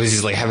I was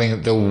just like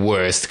having the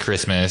worst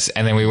Christmas.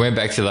 And then we went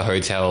back to the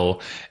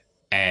hotel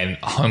and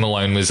Home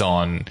Alone was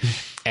on.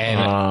 And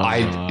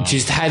I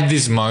just had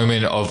this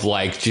moment of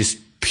like just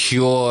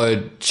pure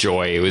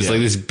joy. It was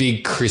like this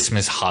big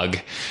Christmas hug.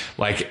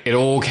 Like it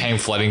all came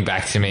flooding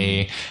back to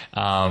me.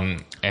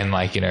 And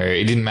like, it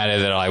didn't matter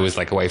that I was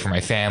like away from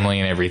my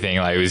family and everything.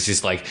 Like it was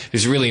just like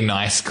this really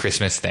nice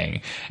Christmas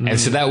thing. And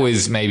so that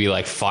was maybe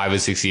like 5 or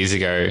 6 years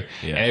ago.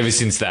 Yeah. And ever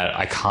since that,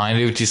 I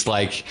kind of just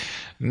like,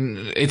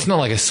 it's not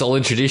like a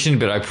solid tradition,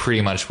 but I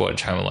pretty much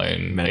watch Home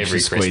Alone every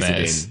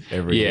Christmas.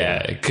 Every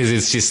year. Because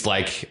it's just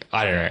like,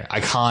 I don't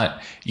know.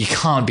 You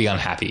can't be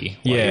unhappy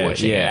while you're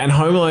watching it. And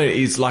Home Alone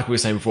is, like we were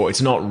saying before,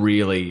 it's not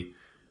really,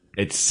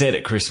 it's set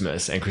at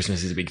Christmas and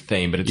Christmas is a big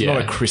theme, but it's not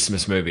a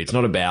Christmas movie. It's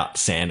not about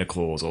Santa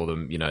Claus or the,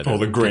 or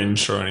the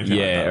Grinch or anything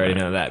like that. or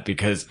anything like that,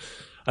 because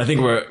I think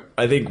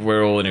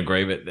we're all in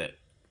agreement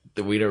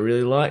that we don't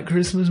really like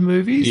Christmas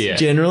movies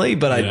generally,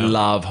 but I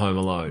love Home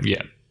Alone.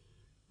 Yeah.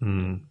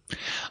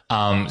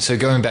 So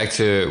going back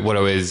to what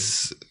we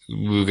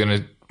were going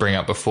to bring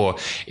up before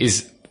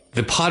is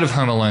the part of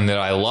Home Alone that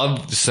I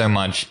loved so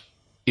much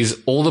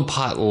is all the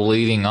part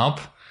leading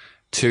up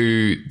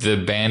to the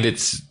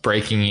bandits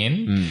breaking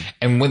in.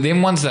 And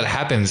then once that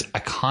happens, I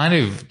kind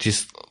of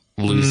just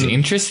lose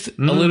interest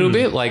a little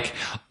bit. Like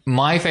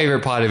my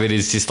favorite part of it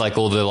is just like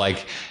all the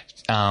like,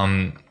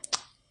 the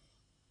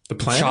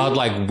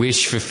childlike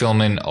wish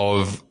fulfillment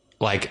of,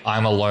 like,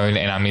 I'm alone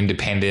and I'm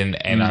independent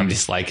and I'm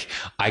just like,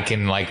 I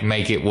can like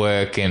make it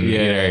work and,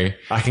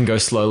 I can go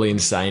slowly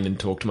insane and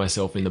talk to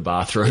myself in the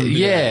bathroom.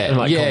 Yeah.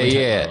 Like,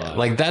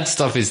 Like that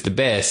stuff is the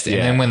best.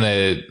 And then when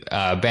the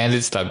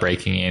bandits start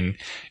breaking in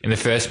the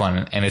first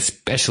one and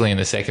especially in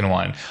the second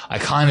one, I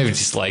kind of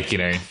just like,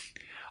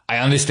 I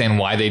understand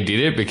why they did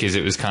it because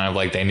it was kind of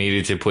like they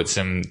needed to put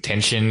some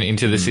tension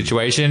into the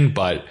situation.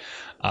 But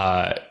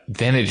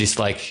then it just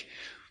like,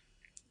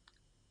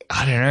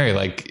 I don't know,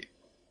 like,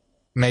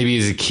 maybe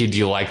as a kid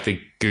you like the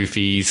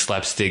goofy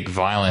slapstick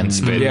violence.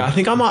 But Yeah, I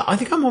think I'm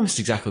almost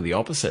exactly the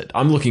opposite.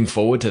 I'm looking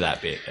forward to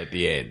that bit at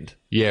the end.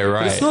 yeah,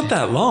 right. It's not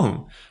that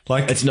long.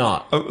 Like It's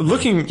not.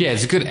 looking. Yeah,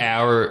 it's a good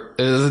hour.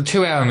 It was a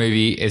 2-hour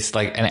movie. It's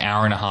like an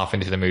hour and a half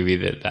into the movie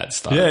that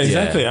starts. Yeah,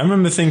 exactly. I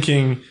remember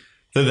thinking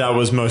that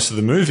was most of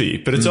the movie,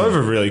 but it's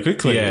over really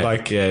quickly. Yeah,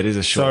 yeah, it is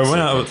a short. So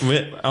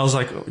I was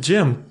like, gee,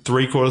 I'm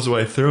 3/4 of the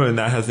way through and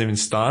that hasn't even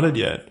started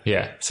yet.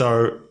 Yeah.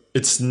 So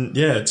it's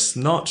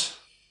not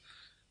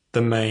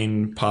the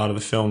main part of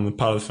the film. The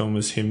part of the film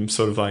was him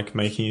sort of like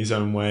making his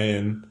own way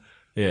and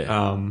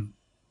Yeah.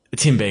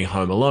 It's him being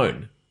home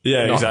alone.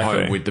 yeah, Not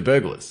exactly. home with the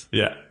burglars.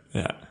 Yeah,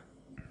 yeah.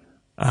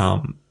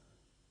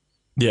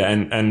 Yeah,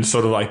 and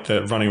sort of like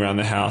the running around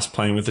the house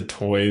playing with the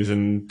toys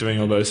and doing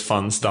all those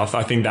fun stuff.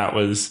 I think that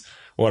was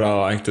what I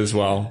liked as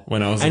well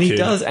when I was a kid.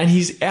 And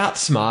he's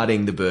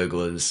outsmarting the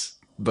burglars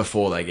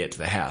before they get to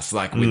the house,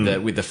 like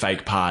with the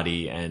fake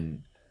party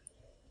and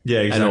Yeah,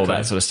 exactly. and all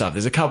that sort of stuff.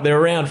 There's a couple. They're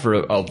around for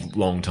a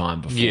long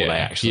time before they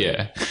actually.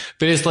 Yeah,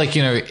 but it's like,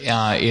 you know,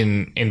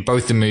 in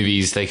both the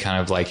movies, they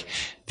kind of like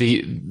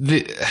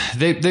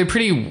they're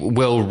pretty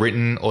well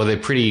written, or they're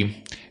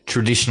pretty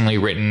traditionally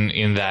written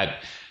in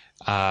that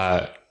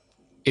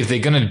if they're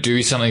going to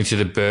do something to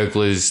the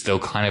burglars, they'll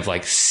kind of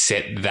like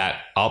set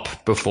that up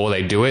before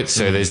they do it.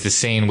 So there's the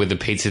scene with the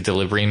pizza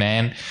delivery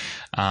man,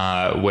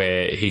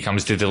 where he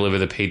comes to deliver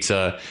the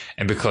pizza,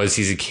 and because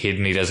he's a kid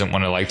and he doesn't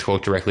want to like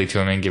talk directly to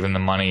him and give him the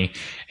money,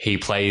 he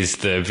plays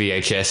the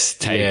VHS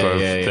tape of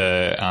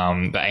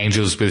the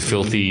Angels with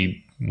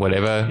Filthy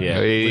whatever. Yeah.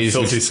 It is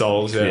Filthy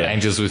Souls, yeah.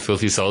 Angels with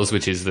Filthy Souls,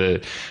 which is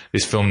this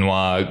film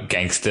noir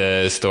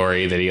gangster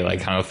story that he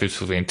like kind of flips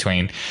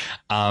between.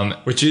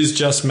 Which is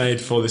just made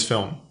for this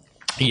film.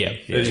 Yeah.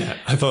 Yeah.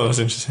 I thought it was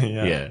interesting,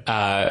 yeah.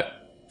 Yeah.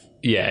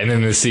 Yeah, and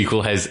then the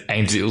sequel has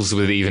Angels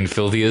with Even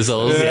Filthier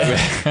Souls.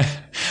 Yeah.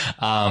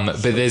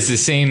 But there's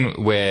this scene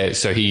where,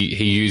 so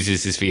he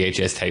uses his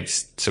VHS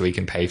tapes so he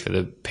can pay for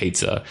the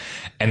pizza.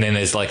 And then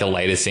there's like a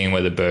later scene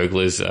where the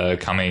burglars are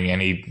coming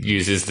and he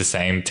uses the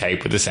same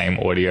tape with the same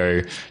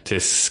audio to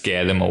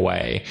scare them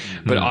away.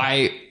 But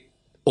I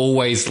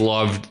always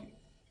loved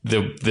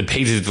the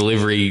pizza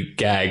delivery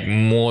gag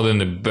more than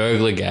the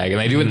burglar gag. And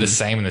they do it the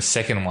same in the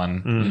second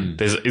one.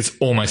 It's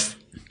almost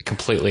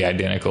completely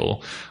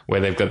identical, where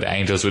they've got the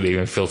Angels with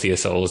Even Filthier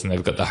Souls and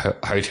they've got the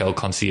hotel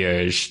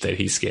concierge that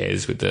he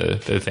scares with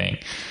the thing.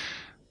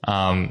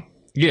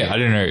 Yeah, I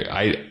don't know.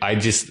 I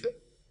just,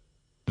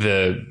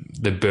 the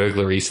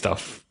burglary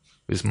stuff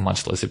was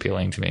much less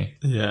appealing to me.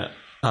 Yeah.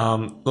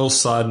 Little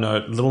side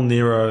note, Little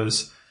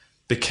Nero's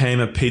became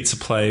a pizza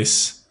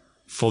place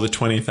for the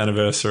 20th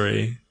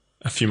anniversary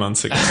a few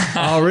months ago.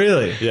 Oh,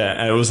 really? Yeah,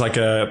 and it was like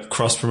a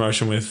cross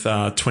promotion with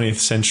 20th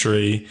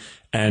Century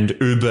and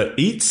Uber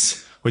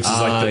Eats, which is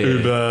like the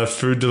Uber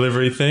food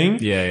delivery thing.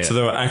 Yeah, yeah. So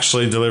they were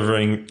actually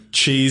delivering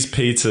cheese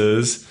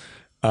pizzas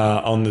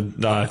on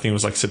the I think it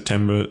was like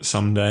September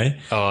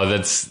someday. Oh,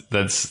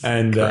 that's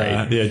And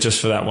great. yeah, just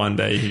for that one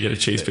day you could get a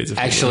cheese pizza.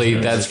 Actually,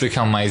 that's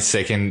become my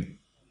second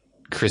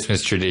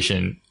Christmas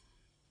tradition.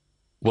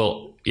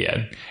 Well,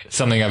 yeah,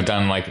 something I've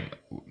done like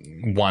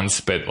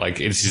once, but like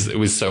it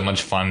was so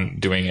much fun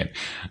doing it.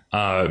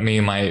 Me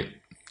and my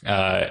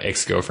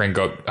ex-girlfriend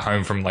got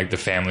home from like the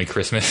family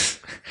Christmas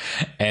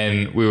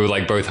and we were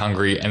like both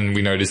hungry and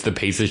we noticed the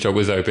pizza shop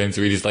was open,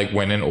 so we just like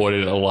went and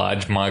ordered a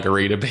large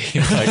margarita pizza,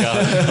 like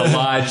a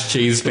large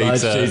cheese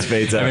pizza. Large cheese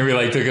pizza. And then we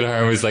like took it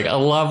home. It was like a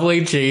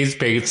lovely cheese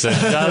pizza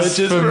just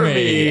for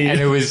me.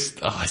 And it was,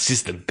 it's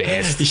just the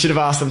best. You should have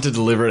asked them to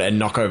deliver it and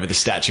knock over the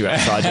statue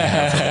outside your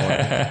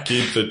house.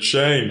 keep the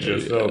change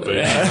yourself.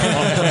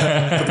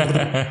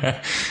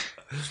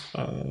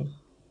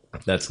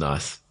 That's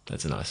nice.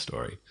 That's a nice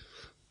story.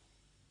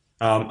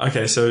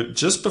 Okay, so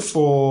just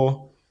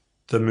before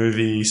the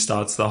movie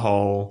starts the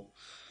whole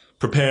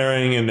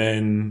preparing and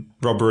then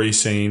robbery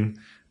scene,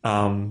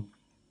 there's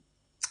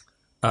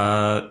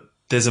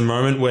a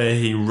moment where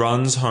he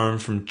runs home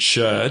from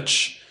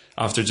church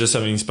after just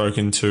having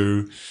spoken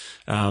to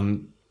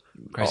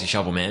Crazy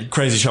Shovel Man.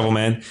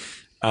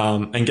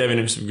 and giving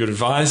him some good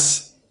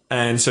advice.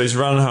 And so he's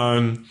running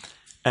home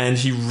and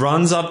he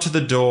runs up to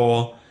the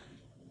door,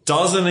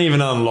 doesn't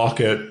even unlock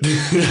it,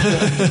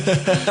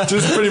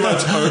 just pretty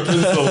much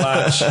opens the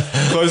latch,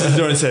 closes the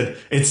door and said,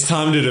 "It's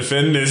time to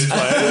defend this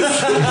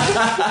place."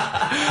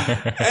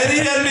 And he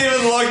hadn't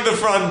even locked the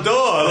front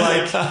door.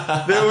 Like,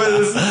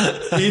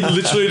 he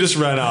literally just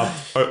ran up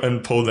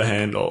and pulled the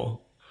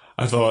handle.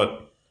 I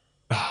thought,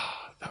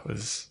 that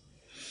was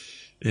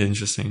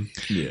interesting.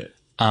 Yeah.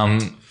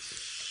 I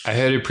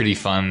heard a pretty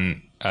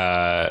fun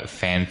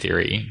fan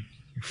theory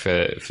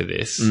for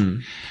this.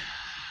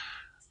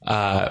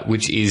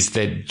 Which is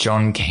that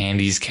John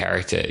Candy's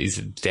character is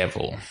a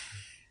devil.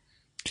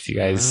 Did you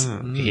guys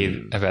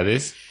hear about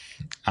this?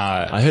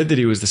 I heard that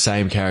he was the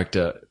same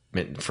character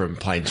from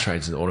Planes,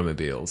 Trains and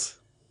Automobiles.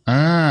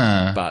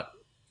 But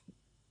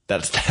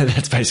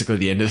that's basically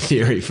the end of the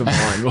theory for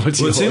mine. Well, it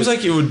seems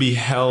like it would be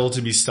hell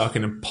to be stuck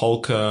in a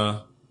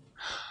polka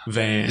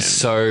van.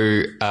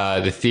 So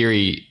the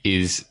theory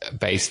is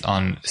based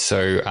on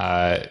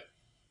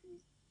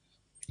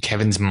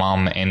Kevin's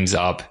mum ends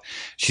up,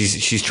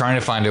 she's trying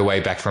to find her way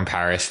back from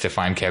Paris to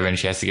find Kevin.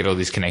 She has to get all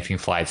these connecting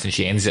flights, and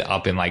she ends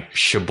up in like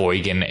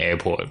Sheboygan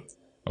Airport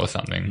or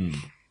something.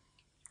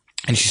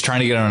 And she's trying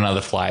to get on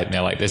another flight, and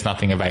they're like, there's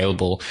nothing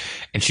available.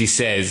 And she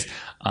says,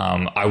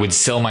 I would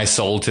sell my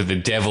soul to the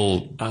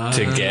devil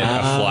to get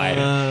a flight.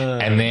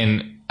 And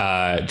then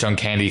John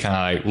Candy kind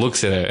of like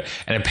looks at her,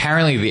 and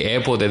apparently the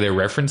airport that they're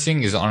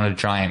referencing is on a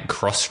giant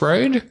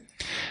crossroad,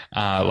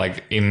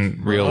 like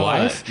in real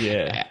life.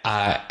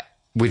 Yeah.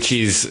 Which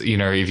is, you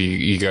know, if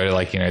you go to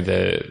like, you know,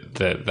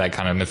 that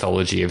kind of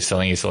mythology of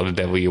selling your soul to the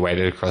devil, you wait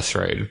at a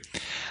crossroad.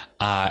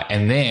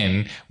 And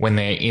then when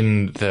they're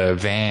in the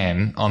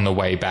van on the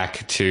way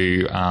back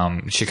to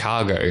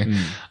Chicago,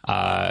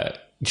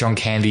 John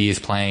Candy is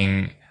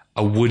playing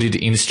a wooded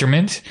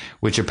instrument,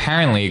 which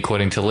apparently,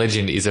 according to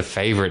legend, is a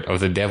favorite of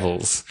the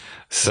devil's.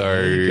 So,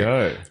 There you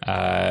go.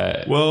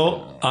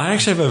 Well, I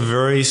actually have a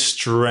very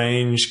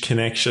strange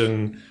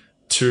connection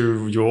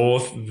to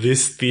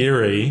this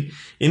theory.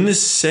 In the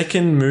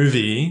second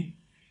movie,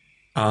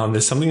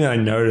 there's something that I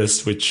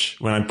noticed, which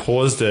when I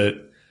paused it,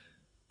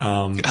 I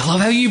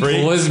love how you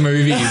pause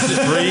movies.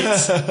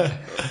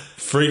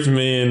 freaked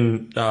me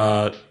and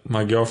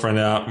my girlfriend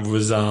out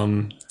was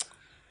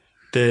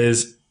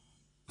there's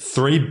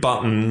 3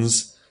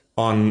 buttons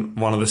on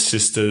one of the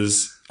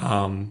sisters'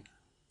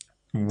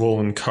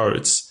 woolen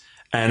coats,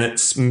 and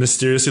it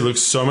mysteriously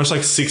looks so much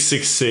like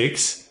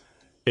 666.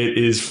 It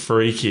is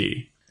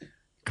freaky.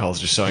 Cole's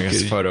just showing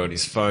us a photo on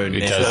his phone.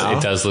 It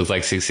does look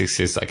like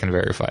 666. I can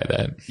verify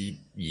that.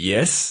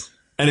 Yes.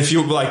 And if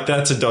you're like,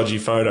 that's a dodgy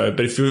photo,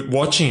 but if you're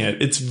watching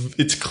it,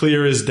 it's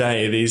clear as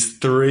day. These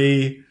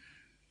 3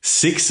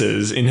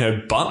 6s in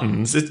her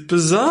buttons. It's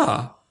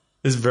bizarre.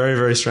 It's very,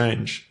 very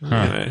strange.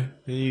 Anyway,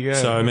 There you go.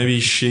 so maybe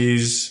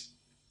she's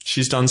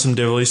done some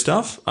devilly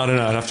stuff. I don't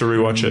know. I'd have to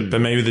rewatch it,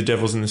 but maybe the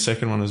devil's in the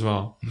second one as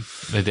well.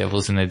 The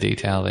devil's in the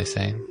detail, they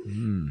say.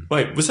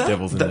 Wait, was that?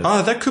 Devil's in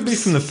That could be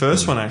from the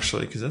first one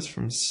actually, because that's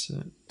from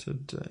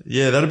Saturday.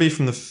 Yeah, that'd be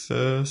from the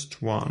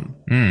first one.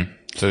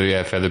 So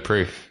yeah, further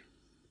proof.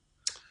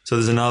 So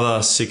there's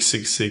another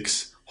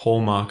 666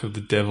 hallmark of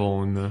the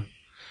devil in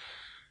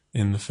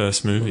the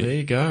first movie. There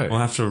you go. We'll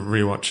have to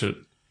rewatch it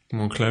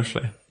more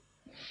closely.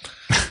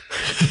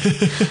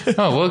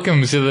 Oh,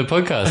 welcome to the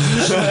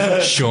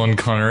podcast, Sean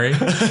Connery.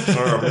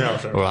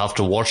 We'll have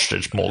to watch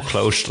this more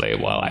closely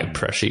while I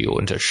pressure you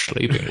into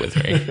sleeping with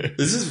me.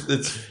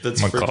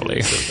 That's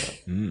Macaulay.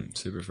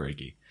 Super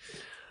freaky.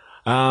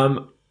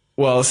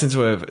 Well, since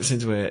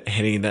we're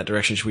heading in that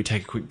direction, should we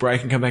take a quick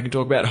break and come back and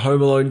talk about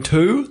Home Alone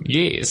 2?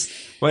 Yes.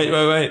 Wait.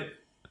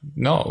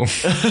 No.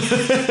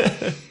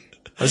 I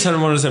just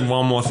wanted to say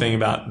one more thing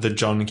about the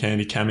John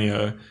Candy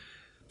cameo,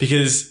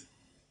 because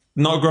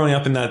not growing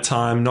up in that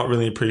time, not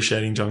really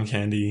appreciating John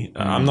Candy.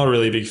 I'm not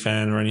really a big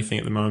fan or anything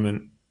at the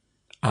moment.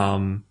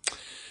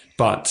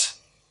 But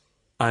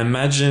I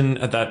imagine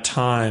at that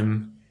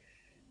time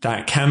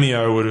that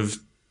cameo would have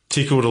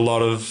tickled a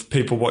lot of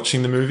people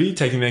watching the movie,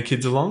 taking their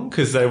kids along,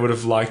 because they would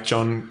have liked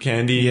John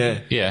Candy.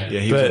 Yeah. Yeah,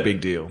 he was a big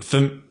deal.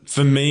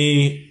 For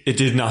me, it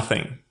did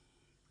nothing.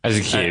 As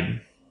a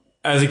kid.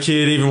 As a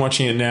kid, even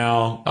watching it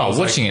now. Oh,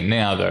 watching it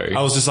now, though.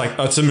 I was just like,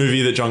 oh, it's a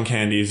movie that John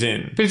Candy is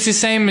in. But it's the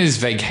same as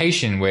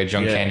Vacation, where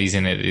John Yeah. Candy's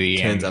in it at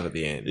the end. Turns up at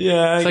the end.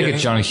 Yeah. It's like a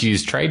John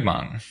Hughes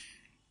trademark.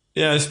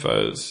 Yeah, I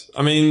suppose.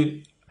 I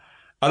mean,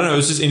 I don't know. It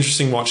was just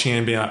interesting watching it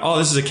and being like, oh,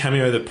 this is a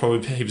cameo that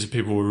probably heaps of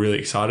people were really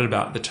excited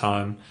about at the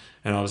time.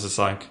 And I was just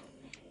like,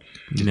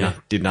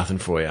 Did nothing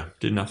for you.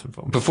 did nothing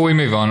for me. Before we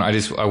move on, I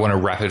want to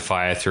rapid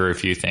fire through a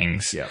few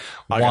things. Yeah.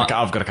 One-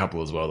 I've got a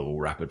couple as well that we'll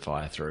rapid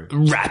fire through.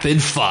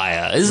 Rapid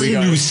fire. This is a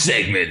new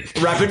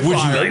segment. Rapid Would you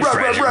fire. like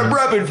Fred?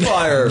 Rapid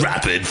fire.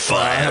 Rapid I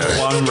fire. have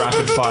one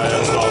rapid fire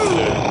as well to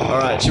do. All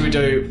right. Should we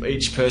do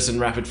each person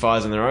rapid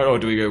fires on their own, or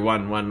do we go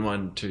 1, 1,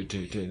 1, 2,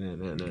 2, 2,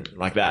 no,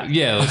 like that?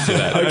 Yeah, let's do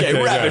that. Okay.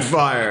 Okay, Rapid go.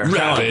 fire.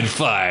 Rapid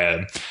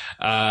fire.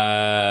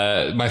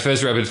 My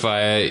first rapid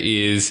fire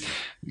is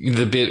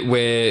the bit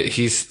where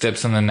he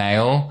steps on the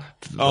nail.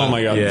 Oh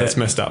my God, Yeah. that's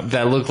messed up.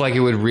 That looked like it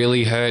would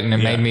really hurt, and it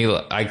made me.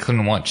 I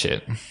couldn't watch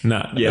it.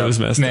 No, Yeah. it was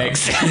messed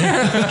Next. up.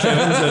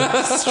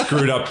 Kevin's a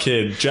screwed up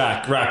kid.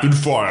 Jack, rapid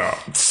fire.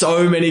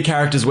 So many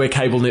characters wear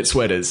cable knit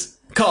sweaters.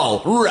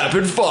 Cole,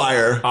 rapid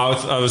fire.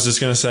 I was just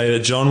going to say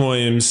that John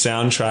Williams'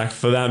 soundtrack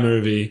for that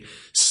movie,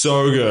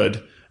 so good.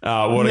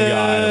 What a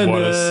guy.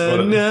 What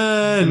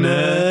a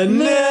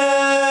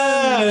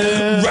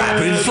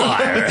Rapid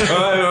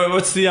fire.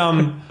 What's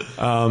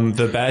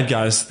the bad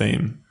guys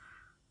theme?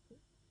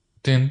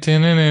 Dun,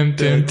 dun, dun, dun,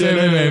 dun,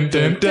 dun, dun,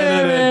 dun,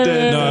 dun.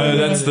 No,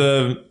 that's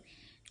the.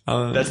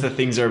 That's the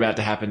things are about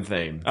to happen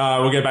theme.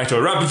 We'll get back to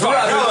it. Rapid fire.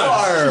 Rapid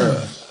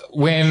fire.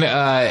 When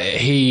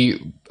Macaulay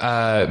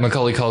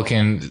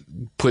Culkin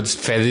puts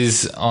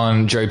feathers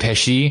on Joe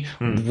Pesci,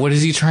 what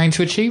is he trying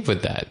to achieve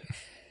with that?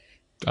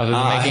 Other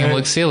than making him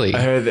look silly.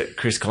 I heard that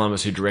Chris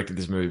Columbus, who directed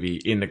this movie,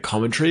 in the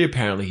commentary,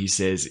 apparently he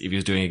says if he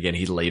was doing it again,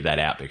 he'd leave that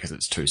out because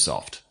it's too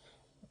soft.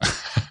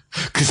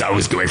 Because I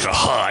was going for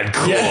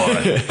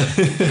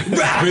hardcore.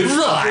 Rapid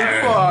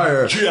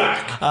fire.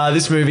 Jack.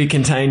 This movie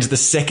contains the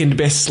second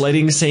best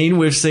sledding scene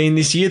we've seen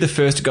this year. The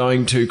first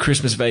going to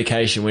Christmas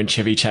Vacation when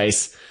Chevy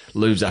Chase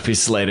lubes up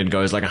his sled and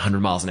goes like 100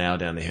 miles an hour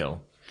down the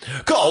hill.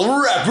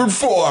 Call rapid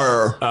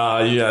fire.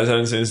 You guys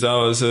haven't seen Star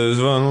Wars, so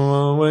there's one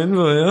more waiting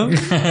for you.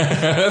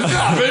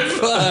 Rapid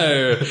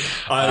fire.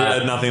 I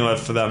had nothing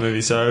left for that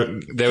movie, so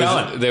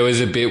There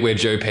was a bit where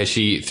Joe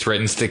Pesci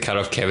threatens to cut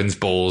off Kevin's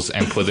balls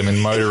and put them in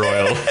motor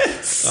oil.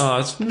 Oh,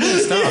 it's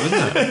messed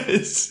up,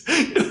 isn't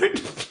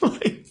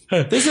it?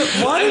 There's a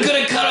I'm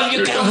going to cut off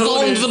your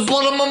calzones to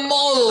put them in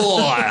motor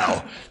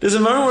oil. There's a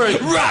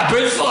moment where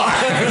Rapid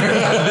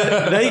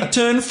fire. they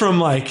turn from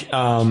like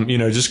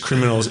just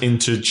criminals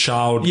into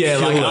child. Yeah,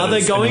 like killers are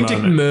they in going a to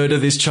moment. murder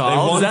this child? They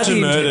want Is that to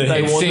the murder intent? him. They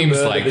It want to seems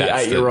murder like the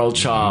that's 8-year-old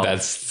child.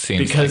 That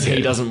seems because like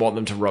he it. doesn't want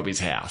them to rob his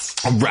house.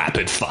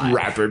 Rapid fire.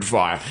 Rapid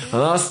fire.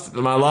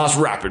 My last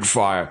rapid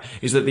fire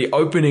is that the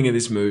opening of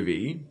this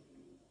movie,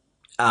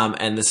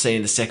 and the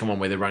scene, the second one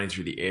where they're running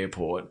through the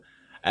airport,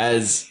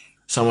 as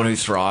someone who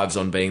thrives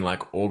on being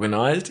like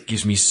organized,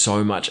 gives me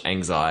so much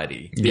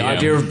anxiety. The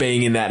idea of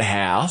being in that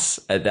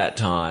house at that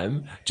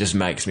time just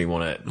makes me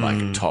want to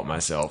like top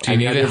myself. Do you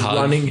need a hug,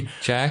 running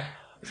Jack?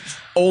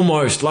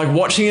 almost like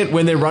watching it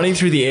when they're running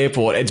through the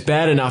airport. It's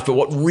bad enough, but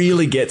what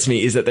really gets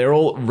me is that they're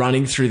all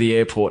running through the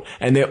airport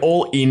and they're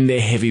all in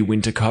their heavy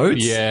winter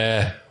coats.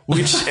 Yeah.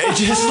 Which it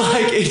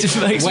just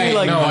makes me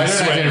like no, I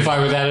don't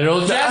identify with that at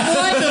all. Jack,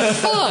 what the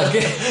fuck?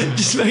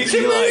 just makes It's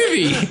a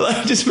me movie.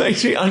 like just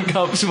makes me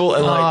uncomfortable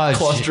and like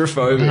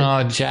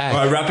claustrophobic. Oh, Jack.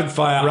 All right, rapid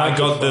fire. I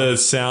got the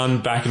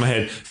sound back in my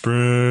head.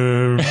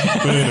 Broom.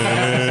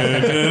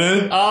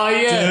 Oh,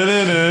 yeah.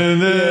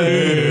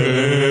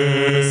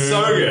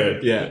 So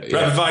good. Yeah.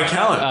 Rapid fire,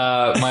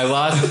 Callan. My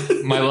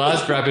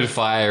last rapid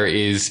fire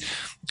is,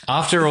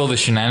 after all the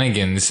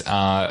shenanigans,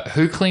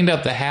 who cleaned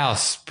up the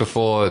house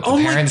before the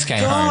parents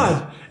came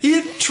home? He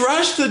had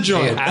trashed the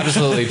joint. He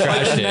absolutely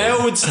trashed The it.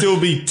 nail would still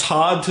be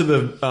tarred to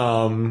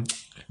the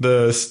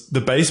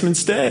basement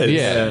stairs.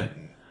 Yeah.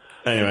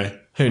 Anyway.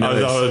 Who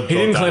knows? I would He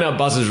didn't thought clean that. up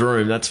Buzz's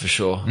room, that's for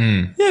sure.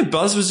 Yeah,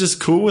 Buzz was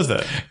just cool with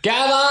it.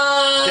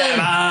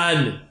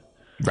 Gavin!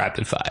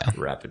 Rapid fire.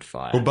 Rapid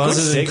fire. Well, Buzz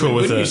Good isn't segment, cool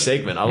with good new it.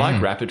 segment. I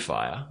like rapid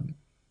fire.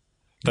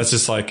 That's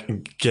just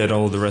like get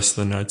all the rest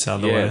of the notes out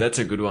of the Yeah, way. that's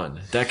a good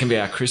one. That can be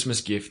our Christmas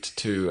gift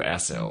to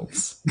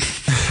ourselves.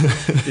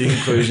 The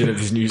inclusion of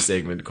this new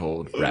segment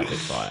called Rapid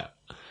Fire.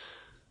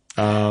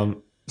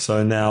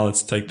 So now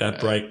let's take that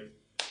break.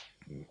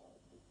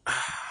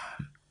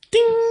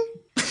 Ding!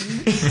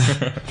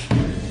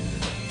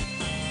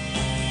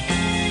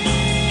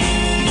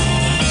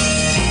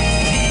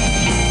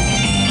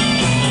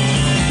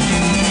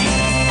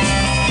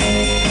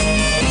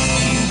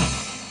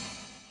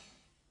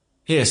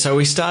 Yeah, so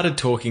we started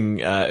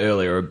talking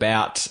earlier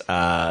about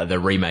the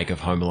remake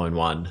of Home Alone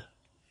 1.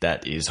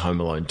 That is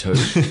Home Alone 2.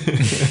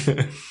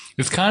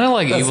 It's kind of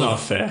like That's not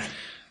fair.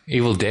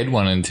 Evil Dead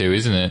 1 and 2,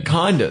 isn't it?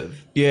 Kind of.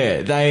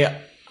 Yeah, they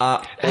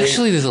are...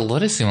 Actually, there's a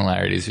lot of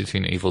similarities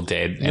between Evil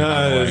Dead and Home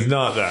No, Alone. it's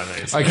not that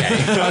amazing.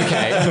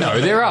 Okay. No,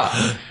 there are.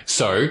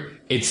 So,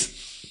 it's...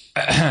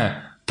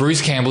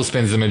 Bruce Campbell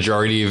spends the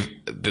majority of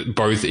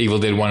both Evil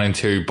Dead 1 and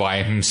 2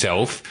 by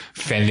himself,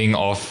 fending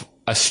off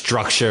a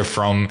structure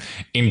from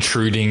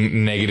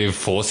intruding negative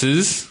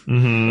forces.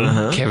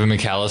 Mm-hmm. Kevin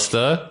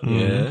McAllister.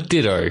 Yeah.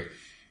 Ditto.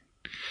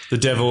 The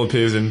devil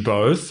appears in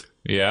both.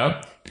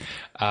 Yeah.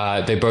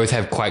 They both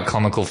have quite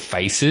comical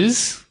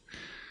faces.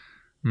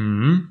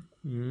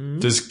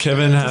 Does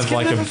Kevin have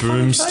like a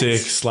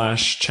broomstick / Oh,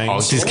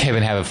 chainsaw? does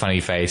Kevin have a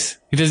funny face?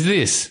 He does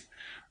this.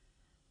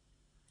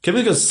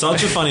 Kevin got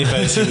such a funny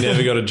face he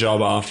never got a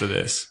job after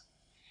this.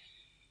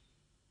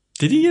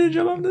 Did he get a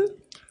job after this?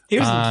 He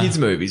was in kids'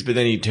 movies, but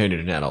then he turned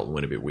into an adult and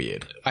went a bit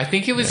weird. I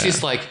think it was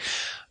just like,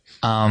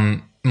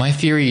 my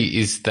theory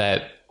is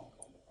that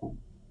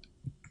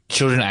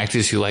children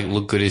actors who like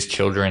look good as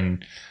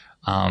children,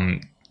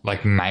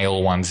 like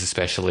male ones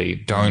especially,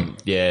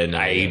 don't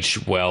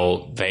age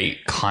well. They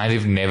kind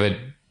of never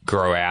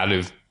grow out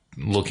of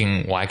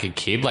looking like a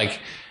kid. Like,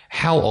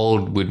 how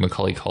old would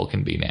Macaulay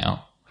Culkin be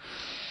now?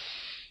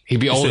 He'd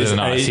be older than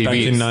us. He'd Back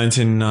be in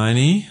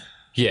 1990.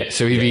 yeah,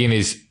 so he'd be in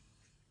his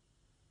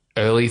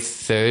early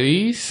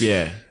 30s.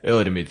 Yeah,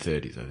 early to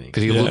mid-30s, I think.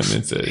 But he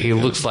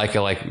mid-30s, looks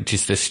like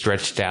just a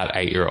stretched out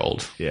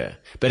 8-year-old. Yeah.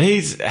 But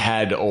he's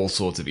had all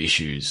sorts of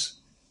issues.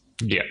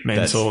 Yeah.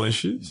 Mental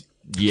issues.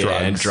 Yeah,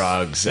 Drugs. and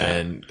drugs.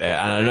 And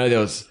I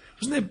know wasn't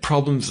there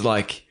problems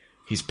like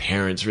his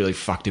parents really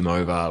fucked him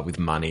over with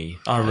money?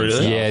 Oh,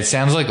 really? Yeah, it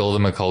sounds like all the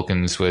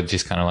McCulkins were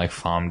just kind of like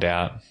farmed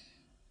out.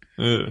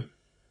 Ugh.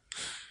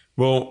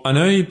 Well, I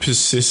know he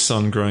persists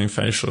on growing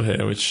facial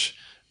hair, which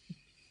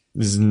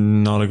is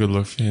not a good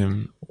look for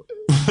him.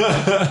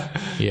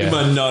 Yeah.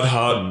 My not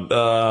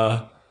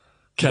hot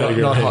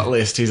category. Not hot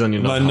list. He's on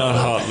your My not not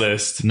hot. hot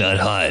list. Not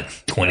hot.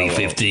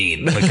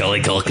 2015.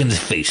 Macaulay Culkin's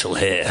facial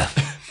hair.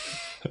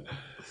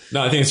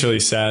 No, I think it's really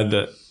sad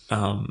that,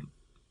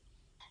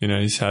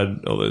 he's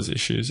had all those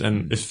issues.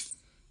 And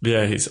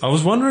I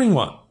was wondering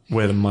what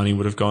where the money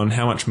would have gone,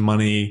 how much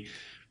money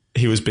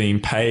he was being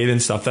paid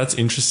and stuff. That's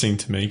interesting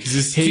to me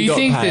because He you got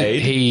think that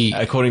paid, he-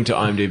 according to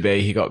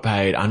IMDb, he got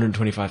paid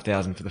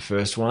 $125,000 for the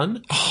first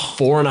one,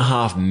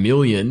 $4.5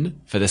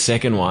 million for the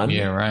second one,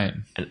 Yeah, right.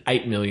 and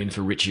 $8 million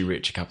for Richie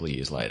Rich a couple of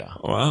years later.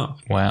 wow.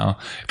 Wow.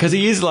 Because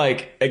he is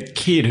like a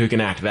kid who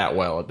can act that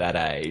well at that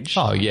age.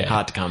 Oh, yeah.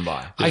 Hard to come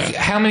by. Like,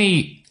 how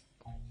many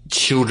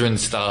children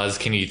stars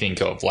can you think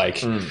of?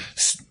 Like,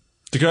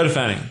 Dakota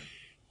Fanning.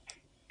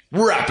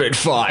 Rapid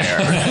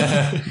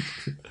fire.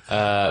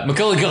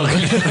 Macaulay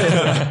Culkin.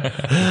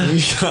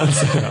 You can't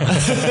say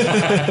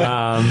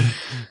that.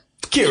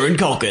 Kieran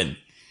Culkin.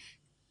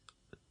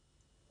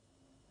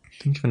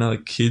 Think of another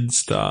kid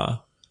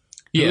star.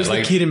 Yeah, Who's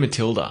like, the kid in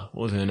Matilda?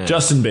 What was her name?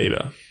 Justin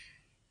Bieber.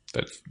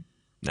 that's,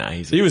 Nah,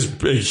 he's... He was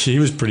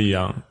pretty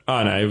young.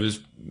 Oh no, he was.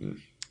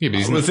 yeah, but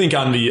he's I think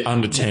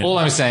under 10. all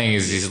I'm saying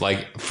is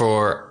like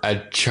for a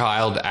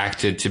child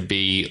actor to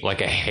be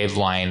like a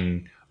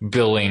headline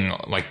billing,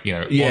 like, you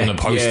know, Yeah, on the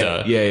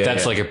poster, yeah,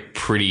 that's yeah. like a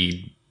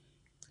pretty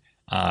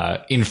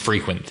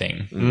infrequent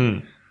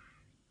thing.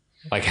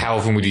 Like, how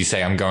often would you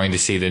say, I'm going to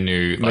see the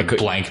new like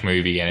blank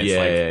movie, and it's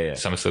Yeah.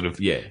 some sort of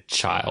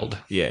child?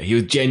 Yeah, he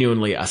was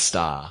genuinely a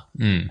star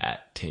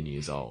at 10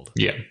 years old.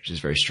 Yeah. Which is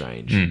very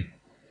strange.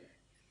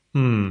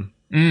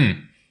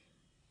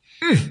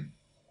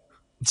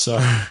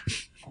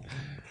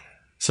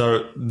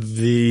 So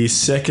the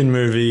second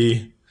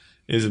movie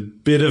is a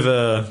bit of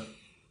a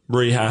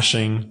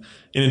rehashing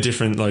in a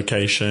different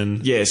location.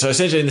 Yeah, so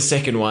essentially in the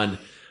second one,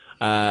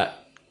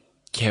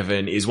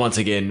 Kevin is once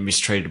again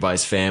mistreated by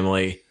his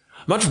family.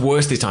 Much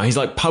worse this time. He's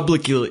like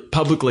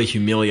publicly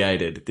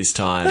humiliated this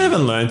time. They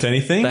haven't learnt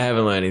anything. They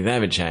haven't learned anything. They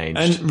haven't changed.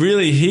 And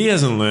really, he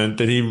hasn't learnt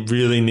that he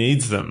really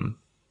needs them.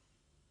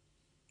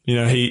 You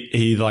know,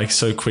 he like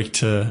so quick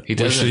to He wish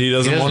doesn't, that he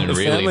doesn't want the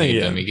really family need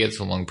yet. them. He gets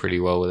along pretty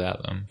well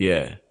without them.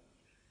 yeah.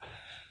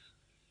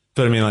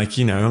 But I mean, like,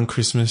 you know, on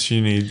Christmas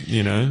you need,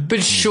 you know.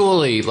 But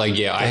surely, like,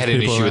 yeah, I had an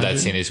people issue with around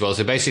that you. scene as well.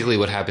 So basically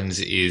what happens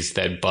is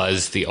that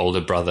Buzz, the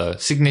older brother,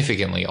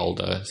 significantly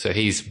older, so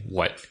he's,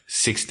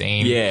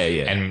 16? Yeah.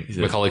 And He's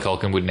Macaulay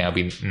Culkin would now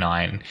be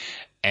 9.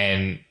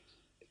 And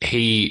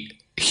he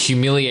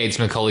humiliates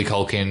Macaulay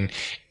Culkin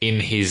in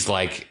his,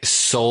 like,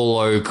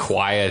 solo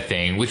choir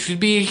thing, which would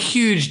be a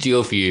huge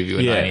deal for you if you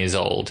were 9 years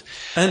old.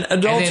 And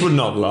adults then- would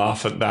not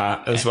laugh at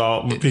that as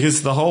well,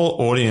 because the whole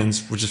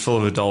audience, which is full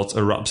of adults,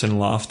 erupts in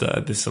laughter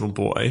at this little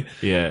boy.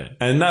 Yeah.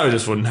 And that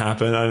just wouldn't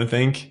happen, I don't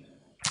think.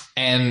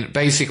 And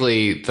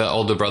basically, the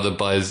older brother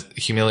Buzz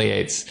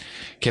humiliates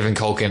Kevin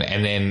Culkin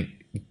and then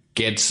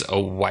gets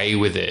away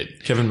with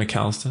it. Kevin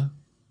McAllister.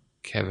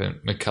 Kevin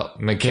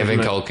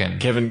Culkin.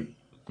 Kevin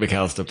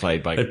McAllister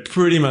played by They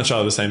pretty much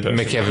are the same person.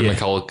 McKevin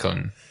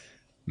McCulkin.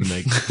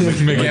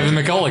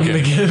 McKevin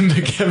McCulkin.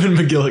 McKevin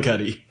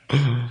McGillicuddy.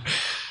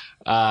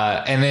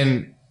 And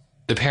then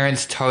the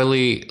parents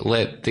totally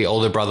let the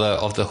older brother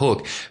off the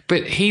hook.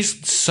 But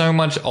he's so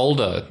much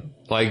older.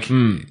 Like,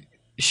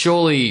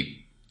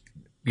 surely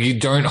you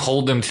don't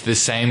hold them to the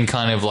same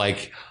kind of,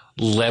 like,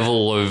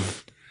 level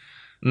of...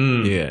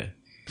 Yeah.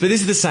 But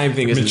this is the same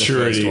thing as in the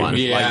Maturity. first one.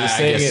 Yeah, Like, you're I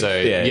seeing guess it- so.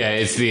 Yeah,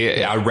 it's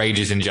the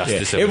outrageous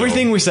injustice of it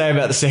Everything all. we say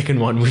about the second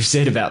one, we've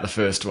said about the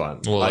first one.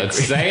 Well, Like, let's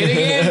say it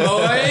again,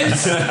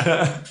 boys.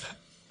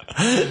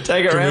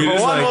 take it around we for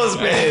just, one like- more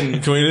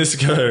spin. Can we just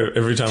go,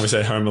 every time we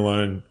say Home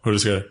Alone, we'll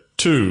just go,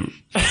 2.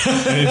 in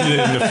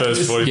the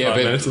first 45 Yeah,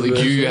 but minutes.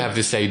 you have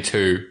to say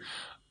 2.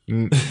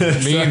 Me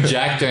and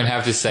Jack don't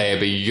have to say it,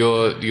 but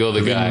you're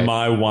the guy.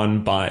 My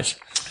one bite.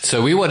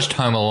 So we watched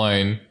Home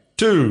Alone.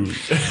 2.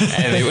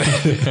 And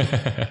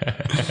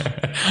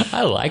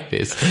I like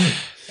this.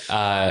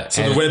 So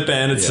the Wet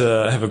Bandits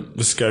have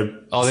a scope.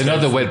 Oh, they're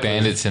not the Wet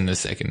Bandits in the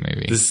second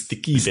movie. The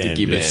Sticky Bandits.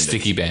 The Bandits.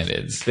 Sticky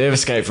Bandits. They've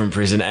escaped from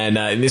prison, and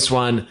in this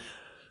one,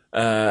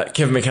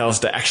 Kevin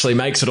McAllister actually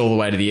makes it all the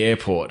way to the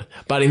airport.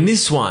 But in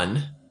this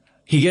one,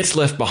 he gets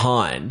left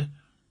behind,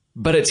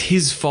 but it's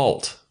his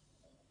fault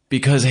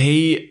because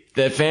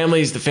the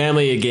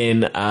family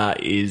again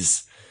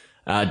is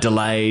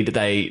delayed.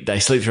 They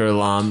sleep through an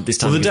alarm. This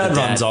time Well, the because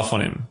dad runs off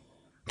on him.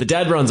 The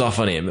dad runs off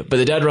on him, but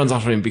the dad runs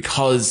off on him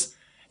because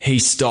he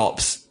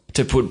stops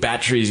to put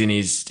batteries in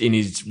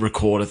his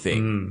recorder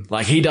thing.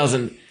 Like he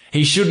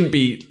shouldn't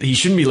be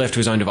left to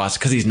his own device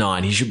because he's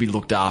 9. He should be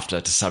looked after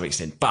to some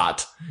extent,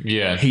 but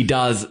Yeah. he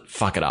does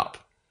fuck it up.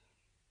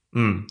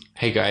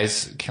 Hey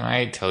guys, can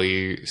I tell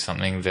you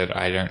something that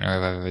I don't know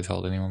if I've ever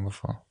told anyone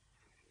before?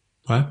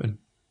 What happened?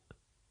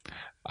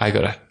 I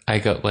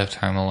got left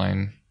home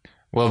alone.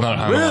 Well, not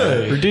home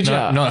Really? alone. Did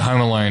ya? Not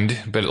home alone,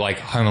 but like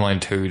home alone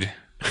 2'd.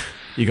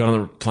 You got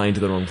on the plane to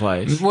the wrong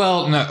place.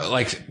 Well, no,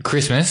 like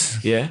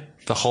Christmas. Yeah.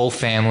 The whole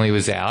family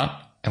was out,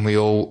 and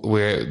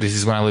this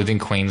is when I lived in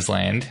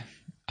Queensland,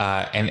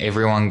 and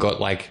everyone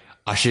got like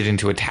ushered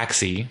into a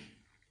taxi.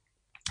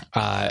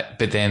 But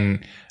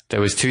then there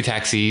was 2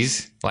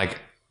 taxis, like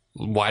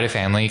wider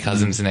family,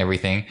 cousins and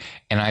everything.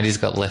 And I just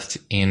got left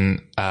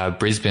in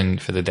Brisbane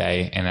for the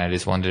day, and I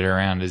just wandered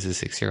around as a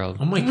 6-year-old.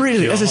 Oh my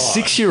Really? God. As a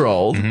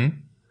 6-year-old?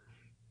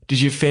 Did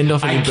you fend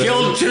off any I birds?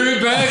 killed 2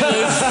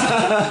 burglars.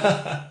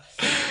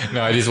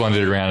 No, I just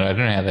wandered around. I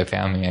don't know how they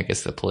found me. I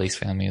guess the police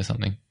found me or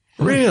something.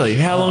 Really?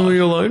 How long were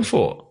you alone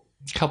for?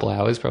 A couple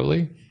hours,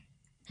 probably.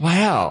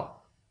 Wow.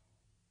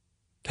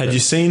 Had you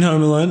seen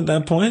Home Alone at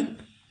that point?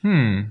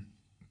 I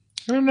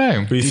don't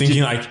know. Were you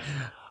thinking like,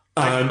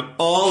 I'm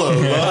all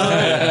alone?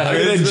 I'm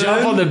going to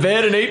jump on the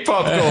bed and eat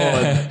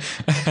popcorn.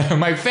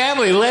 My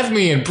family left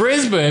me in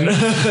Brisbane.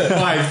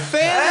 My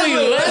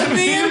family left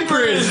me in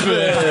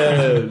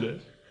Brisbane.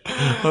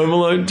 Home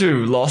Alone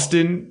 2, Lost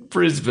in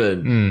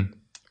Brisbane.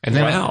 And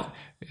then Wow.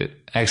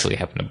 it actually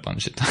happened a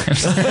bunch of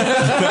times.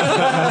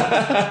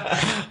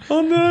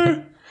 Oh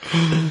no.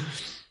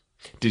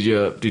 Did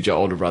your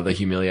older brother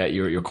humiliate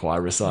you at your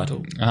choir recital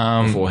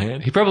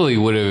beforehand? He probably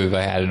would have if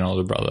I had an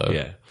older brother.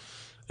 Yeah.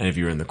 And if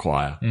you were in the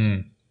choir.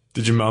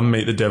 Did your mum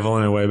meet the devil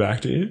on her way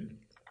back to you?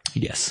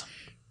 Yes.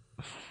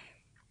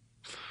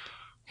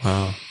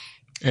 Wow.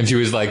 And she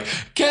was like,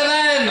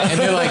 Callan! And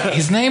they're like,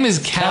 his name is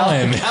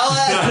Callan.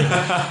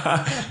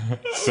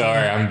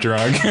 Sorry, I'm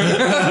drunk.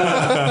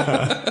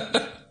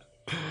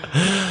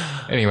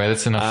 Anyway,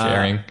 that's enough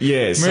sharing.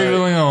 Yeah.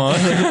 Moving on.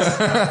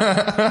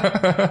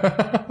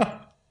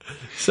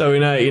 So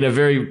in a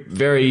very,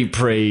 very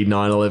pre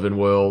 9/11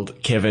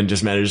 world, Kevin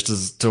just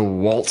managed to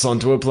waltz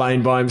onto a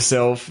plane by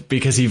himself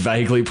because he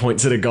vaguely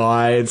points at a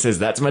guy and says,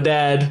 "That's my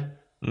dad."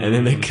 And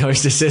then the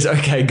coaster says,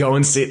 "Okay, go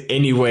and sit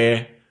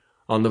anywhere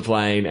on the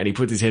plane." And he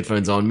puts his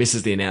headphones on,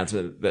 misses the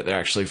announcement that they're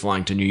actually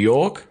flying to New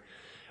York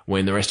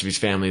when the rest of his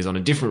family is on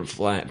a different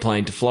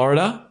plane to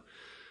Florida,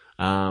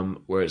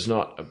 where it's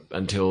not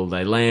until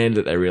they land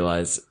that they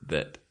realize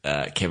that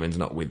Kevin's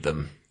not with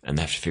them and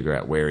they have to figure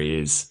out where he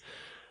is.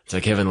 So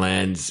Kevin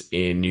lands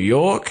in New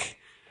York,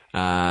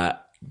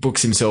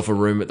 books himself a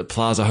room at the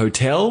Plaza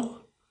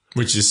Hotel.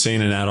 Which is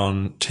seen an ad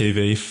on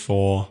TV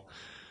for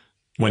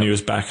when he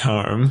was back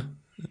home.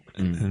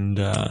 And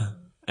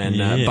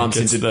Bumps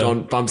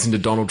into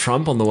Donald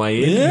Trump on the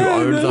way in, Yeah, who I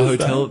owned the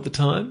noticed hotel that. at the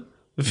time.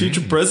 the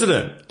future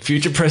president.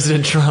 Future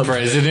President Trump.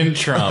 President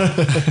Trump.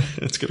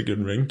 It's got a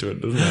good ring to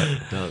it, doesn't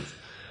it?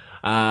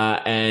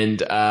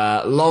 And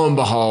lo and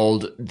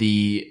behold,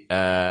 the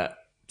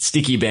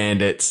Sticky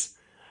Bandits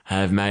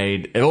have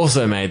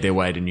also made their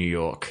way to New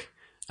York.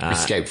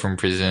 Escape from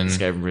prison.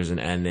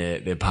 And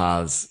their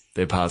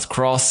paths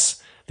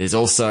cross. There's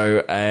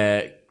also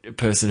a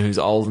person who's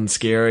old and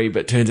scary,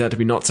 but turns out to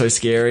be not so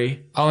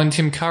scary. Oh, and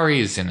Tim Curry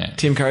is in it.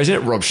 Tim Curry's in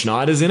it. Rob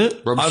Schneider's in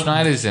it. Rob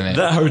Schneider's in it.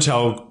 That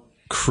hotel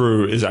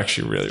crew is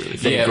actually really, really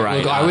good. Yeah,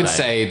 great, look, I aren't would they?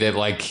 say that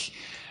like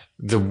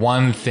the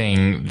one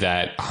thing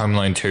that Home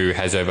Alone 2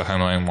 has over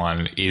Home Alone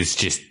 1 is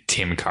just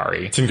Tim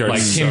Curry. Tim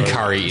Curry's Tim so-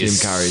 Curry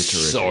is terrific.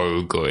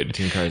 so good.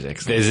 Tim Curry's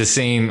excellent. There's a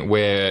scene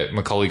where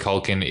Macaulay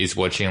Culkin is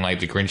watching like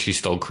The Grinch Who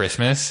Stole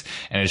Christmas,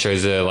 and it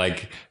shows a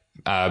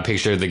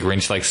picture of the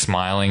Grinch like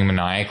smiling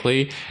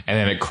maniacally, and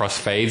then it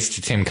crossfades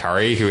to Tim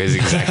Curry, who has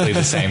exactly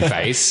the same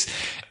face.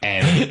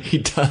 And He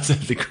does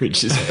have the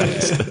Grinch's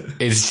face.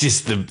 it's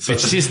just the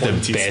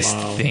pointy best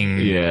smile. thing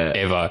Yeah.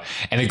 ever.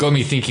 And it got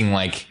me thinking,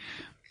 like,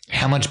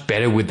 how much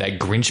better would that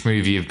Grinch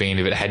movie have been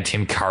if it had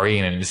Tim Curry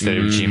in it instead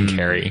of Jim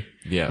Carrey?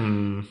 Yeah.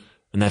 And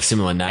they have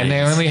similar names. And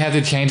they only had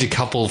to change a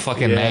couple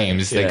fucking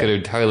names. They yeah. could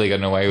have totally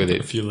gotten away with A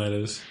it. few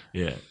letters.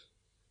 Yeah.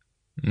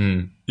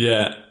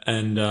 Yeah,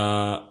 and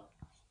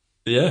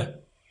yeah.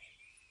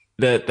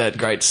 That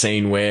great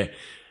scene where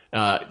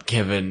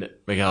Kevin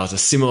McAllister,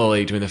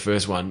 similarly to in the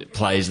first one,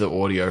 plays the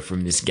audio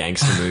from this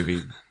gangster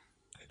movie.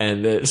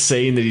 And the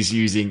scene that he's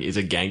using is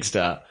a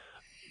gangster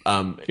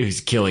who's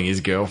killing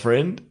his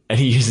girlfriend. And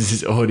he uses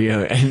his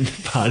audio, and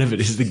part of it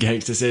is the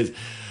gangster says,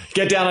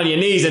 "Get down on your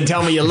knees and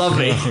tell me you love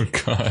me." Oh,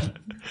 God.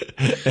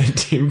 And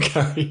Tim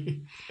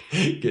Curry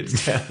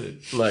gets down,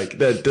 like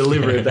the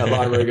delivery of that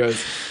line where he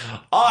goes,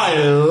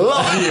 "I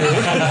love you."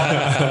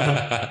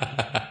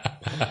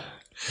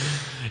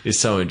 It's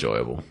so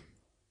enjoyable.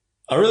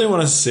 I really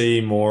want to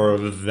see more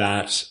of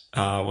that.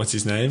 What's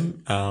his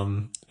name?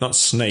 Not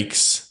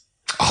Snakes,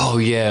 Oh,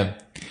 yeah.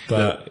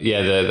 but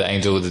The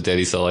angel with the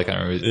dirty soul. I can't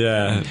remember.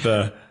 yeah,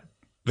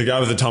 the guy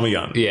with the Tommy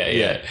gun.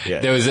 Yeah.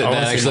 There was I that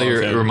wanna see actually more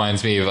of him.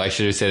 reminds me of, I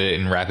should have said it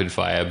in rapid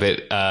fire,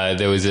 but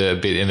there was a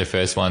bit in the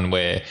first one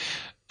where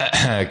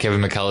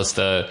Kevin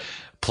McAllister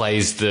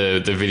plays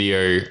the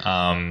video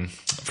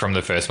from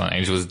the first one,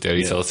 Angel with the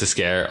Dirty Souls, to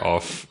scare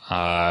off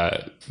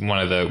one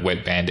of the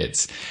wet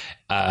bandits.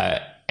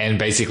 And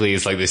basically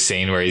it's like this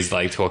scene where he's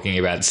like talking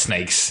about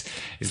snakes.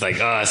 He's like,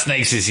 "Oh,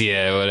 Snakes is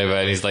here," or whatever.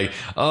 And he's like,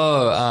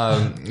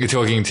 you're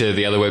talking to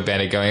the other web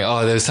bandit going,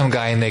 "Oh, there's some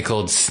guy in there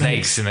called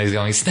Snakes." And he's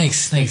going,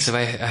 Snakes. Have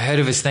I heard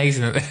of a snake?"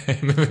 And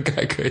the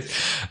guy goes,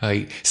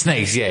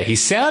 "Snakes, yeah. He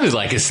sounded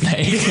like a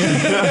snake."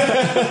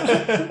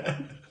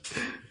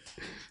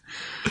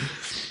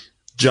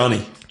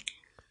 Johnny.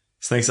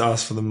 Snakes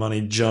asked for the money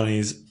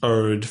Johnny's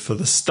owed for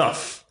the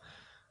stuff.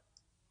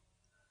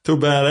 Too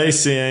bad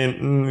AC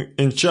ain't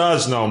in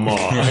charge no more.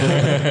 I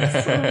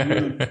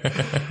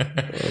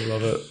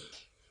love it.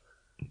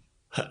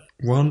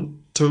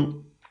 1,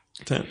 2,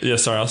 10. Yeah,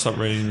 sorry, I'll stop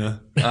reading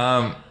the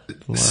line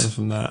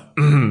from that.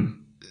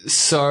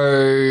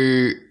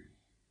 So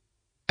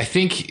I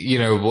think, you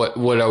know,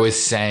 what I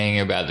was saying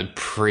about the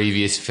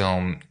previous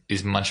film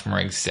is much more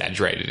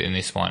exaggerated in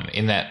this one,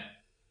 in that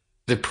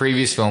the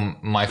previous film,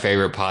 my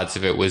favorite parts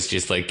of it was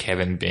just like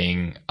Kevin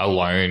being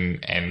alone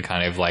and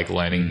kind of like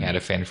learning how to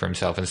fend for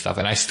himself and stuff.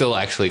 And I still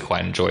actually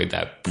quite enjoyed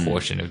that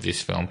portion of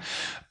this film.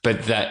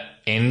 But that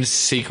end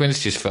sequence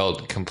just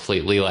felt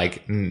completely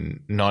like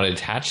not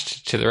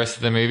attached to the rest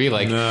of the movie.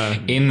 Like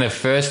in the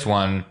first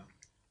one,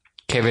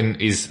 Kevin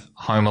is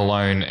home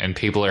alone and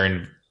people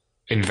are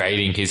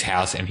invading his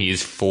house and he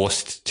is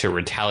forced to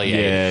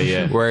retaliate.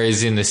 Yeah.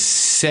 Whereas in the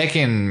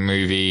second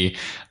movie,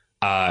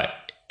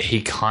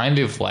 he kind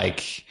of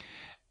like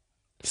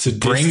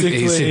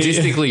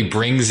sadistically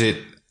brings it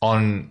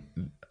on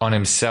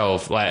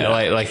himself.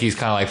 Like he's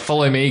kind of like,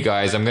 follow me,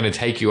 guys. I'm going to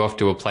take you off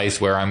to a place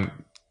where I'm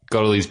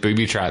got all these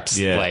booby traps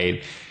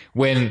laid.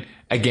 When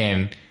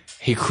again,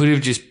 he could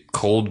have just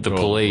called the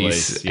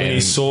police. And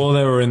he saw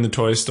they were in the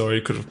toy store.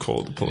 He could have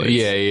called the police.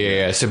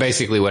 Yeah. So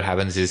basically what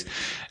happens is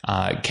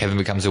Kevin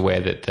becomes aware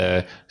that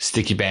the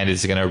sticky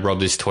bandits are going to rob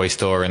this toy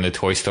store and the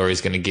toy store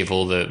is going to give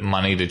all the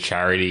money to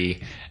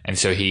charity. And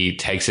so he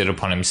takes it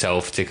upon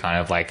himself to kind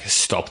of like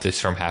stop this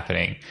from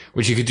happening,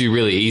 which you could do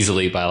really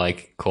easily by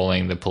like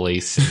calling the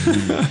police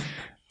and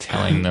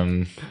telling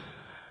them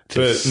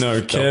to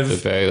stop the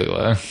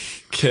burglar.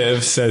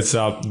 Kev sets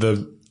up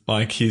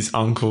his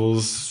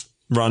uncle's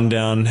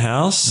rundown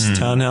house,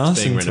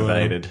 townhouse. Being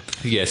renovated.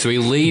 So he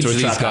leads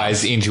these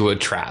guys into a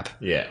trap.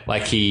 Yeah.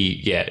 Like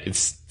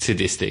it's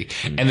sadistic.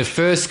 And the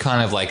first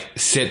kind of like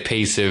set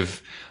piece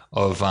of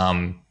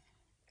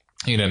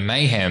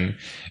mayhem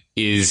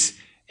is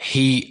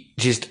he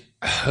just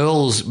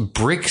hurls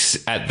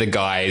bricks at the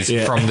guys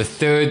from the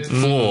third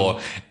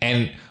floor.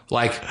 And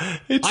like, I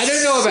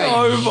don't know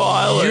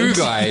about you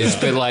guys,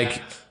 but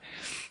like,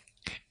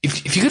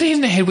 if you got hit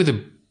in the head with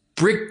a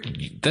brick,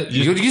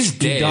 you're just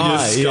dead. Your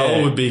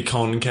skull would be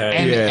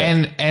concave.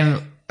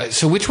 And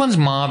so which one's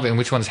Marv and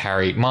which one's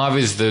Harry? Marv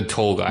is the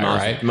tall guy,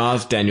 right?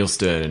 Marv's Daniel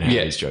Stern and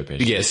Harry's Joe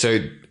Pesci. Yeah, so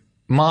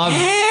Marv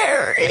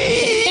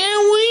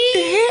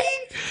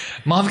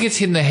gets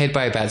hit in the head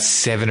by about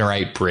 7 or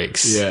 8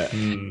 bricks. Yeah.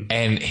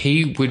 And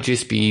he would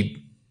just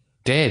be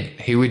dead.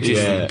 He would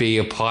just be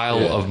a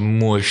pile of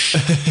mush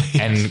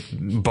and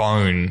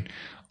bone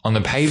on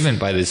the pavement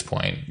by this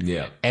point.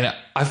 Yeah. And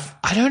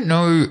I don't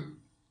know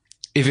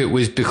if it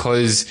was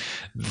because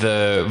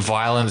the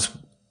violence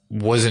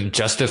wasn't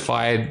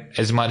justified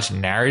as much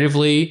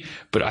narratively,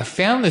 but I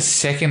found the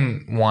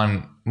second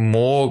one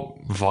more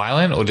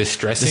violent or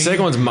distressing. The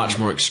second one's much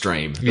more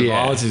extreme. The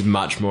violence is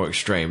much more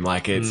extreme.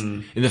 Like it's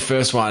in the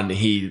first one,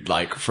 he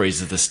like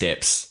freezes the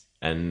steps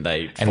and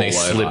they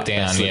slip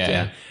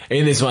down.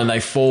 In this one, they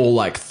fall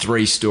like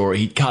 3-story.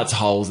 He cuts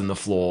holes in the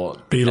floor.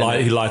 But he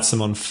lights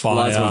them on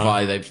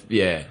fire.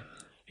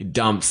 He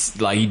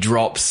dumps, like he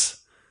drops.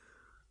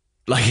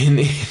 Like in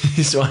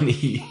this one,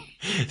 he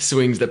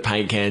swings the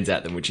paint cans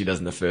at them, which he does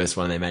in the first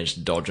one. They manage to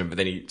dodge them, but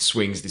then he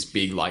swings this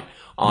big like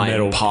iron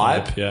metal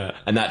pipe,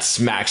 and that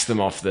smacks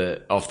them off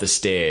the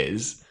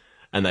stairs,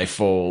 and they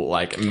fall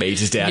like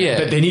meters down. Yeah.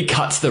 But then he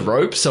cuts the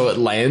rope so it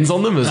lands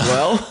on them as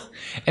well.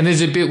 And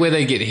there's a bit where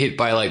they get hit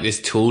by like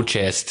this tool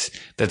chest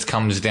that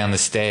comes down the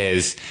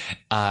stairs,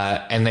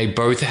 and they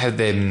both have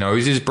their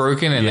noses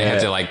broken and they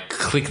have to like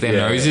click their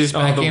noses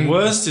back in. The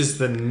worst is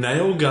the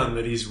nail gun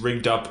that he's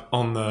rigged up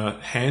on the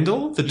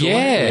handle. The door.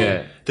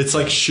 Yeah. That's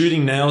like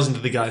shooting nails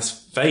into the guy's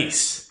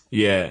face.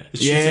 Yeah. It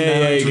shoots a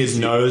nail into his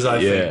nose, I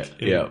think.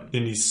 Yeah.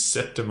 In his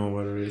septum or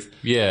whatever it is.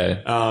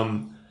 Yeah.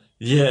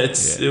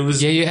 It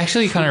was. Yeah, you're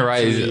actually kind of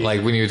right.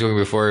 Like when you were talking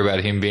before about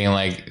him being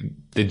like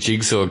the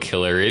jigsaw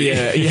killer.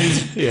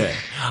 Yeah.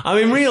 I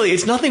mean, really,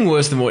 it's nothing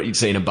worse than what you'd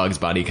see in a Bugs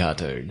Bunny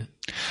cartoon.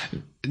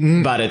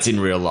 But it's in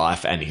real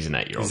life and he's an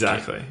 8-year-old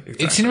Exactly.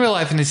 It's in real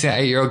life and it's an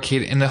 8-year-old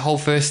kid, and the whole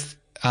first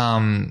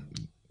hour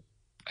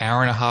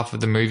and a half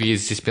of the movie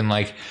has just been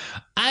like,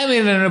 I'm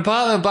in an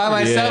apartment by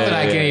myself and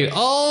I can eat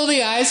all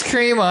the ice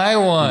cream I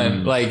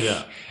want.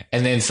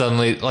 And then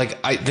suddenly,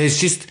 like,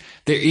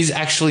 there is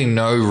actually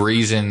no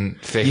reason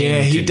for him to do it.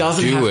 Yeah, he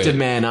doesn't have to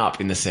man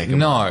up in the second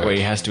one, where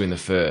he has to in the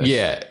first.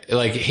 Yeah,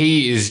 like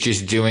he is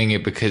just doing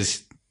it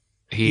because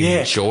he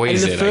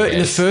enjoys it. In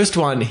the first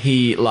one,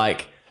 he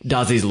like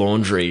does his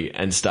laundry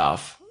and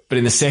stuff, but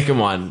in the second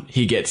one,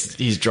 he gets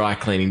his dry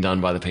cleaning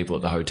done by the people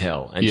at the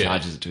hotel and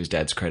charges it to his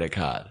dad's credit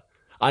card.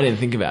 I didn't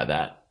think about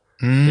that.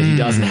 That he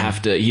doesn't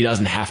have to. He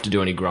doesn't have to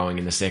do any growing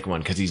in the second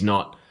one because he's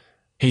not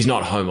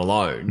home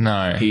alone.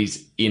 No,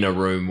 he's in a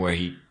room where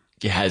he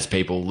has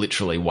people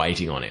literally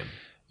waiting on him.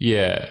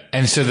 Yeah.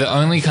 And so the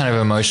only kind of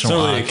emotional It's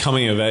not arc... really a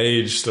coming of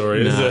age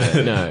story, is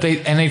it? No.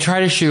 They try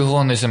to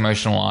shoehorn this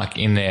emotional arc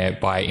in there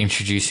by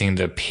introducing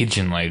the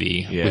pigeon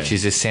lady, which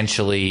is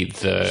essentially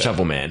the...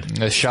 Shovel man.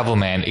 The shovel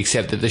man,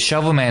 except that the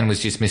shovel man was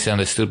just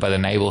misunderstood by the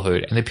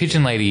neighborhood, and the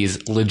pigeon lady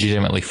is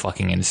legitimately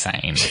fucking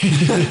insane.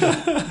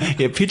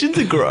 Yeah, pigeons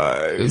are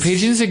gross.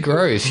 Pigeons are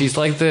gross. She's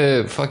like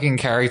the fucking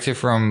character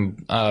from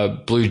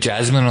Blue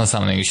Jasmine or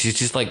something. She's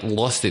just like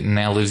lost it and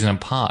now lives in a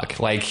park.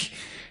 Like,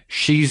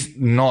 she's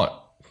not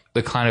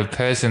the kind of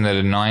person that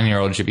a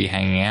 9-year-old should be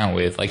hanging out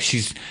with. Like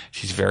she's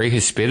very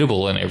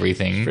hospitable and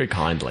everything, Very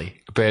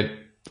kindly. but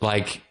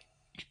like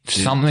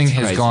something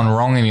has crazy. gone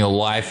wrong in your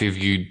life if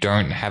you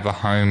don't have a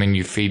home and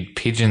you feed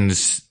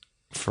pigeons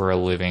for a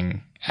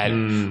living at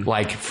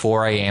like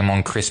 4 a.m.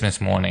 on Christmas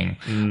morning.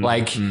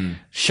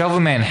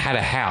 Shovelman had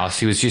a house.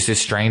 He was just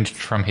estranged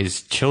from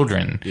his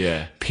children.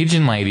 Yeah.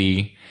 Pigeon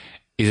Lady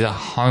is a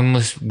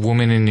homeless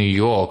woman in New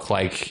York.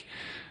 Like,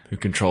 Who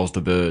controls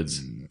the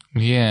birds?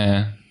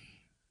 yeah.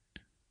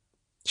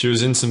 She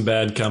was in some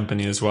bad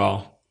company as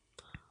well.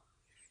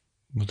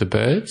 With the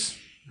birds?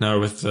 No,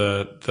 with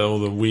all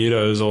the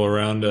weirdos all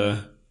around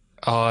her.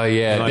 Oh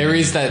yeah, Like-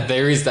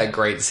 there is that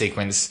great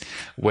sequence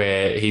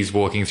where he's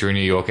walking through New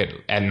York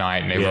at night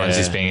and everyone's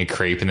Yeah. just being a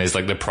creep and there's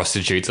like the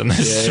prostitutes on the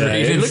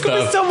street and Look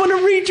stuff. for someone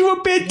to read you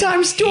a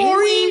bedtime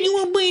story.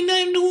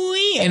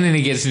 And then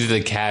he gets into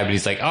the cab and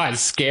he's like, "Oh, it's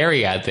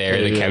scary out there."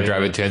 And the cab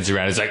driver turns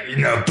around and is like,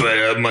 Not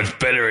better, much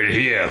better in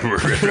here.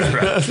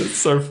 It's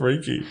so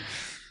freaky.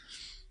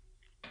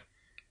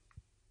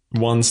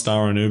 1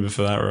 star on Uber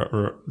for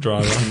that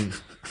driver.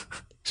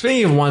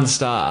 Speaking of 1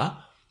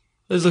 star,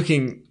 I was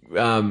looking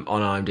on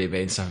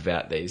IMDb and stuff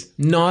about these.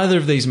 Neither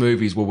of these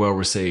movies were well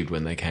received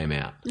when they came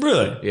out.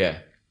 Really? Yeah.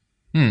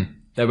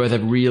 They both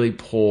have really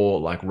poor,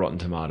 like, Rotten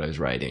Tomatoes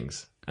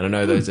ratings. And I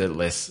know those are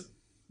less...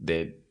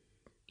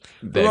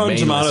 They're Rotten mean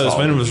Tomatoes. less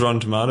When old. was Rotten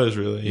Tomatoes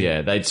really?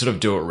 Yeah, they sort of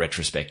do it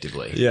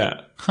retrospectively.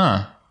 Yeah.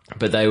 "Huh."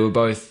 But they were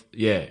both,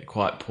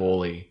 quite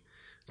poorly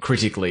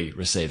critically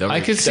received. They were, I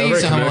could they see were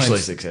very Home Alone- commercially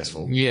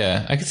successful.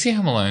 Yeah, I could see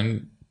Home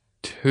Alone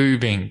 2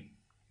 being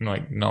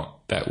like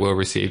not that well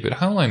received, but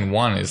Home Alone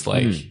 1 is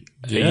like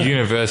a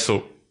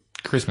universal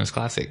Christmas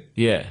classic.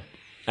 Yeah.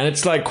 And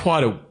it's like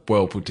quite a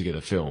well put together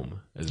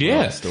film as Yeah.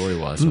 well, story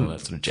wise, and all that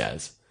sort of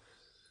jazz.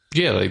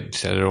 Yeah, they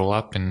set it all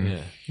up and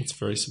Yeah. It's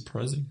very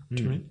surprising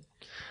to me.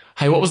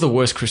 Hey, what was the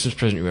worst Christmas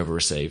present you ever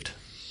received?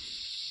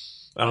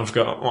 I've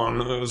got one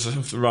that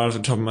was right off the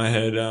top of my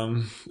head.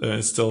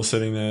 It's still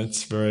sitting there.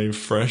 It's very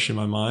fresh in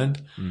my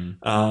mind.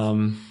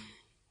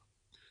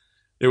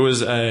 It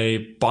was a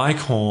bike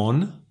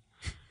horn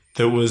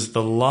that was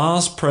the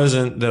last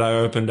present that I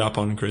opened up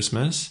on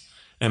Christmas,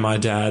 and my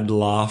dad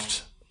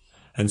laughed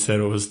and said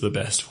it was the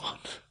best one.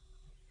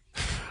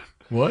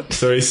 What?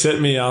 So he set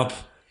me up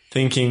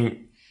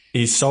thinking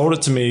he sold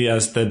it to me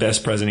as the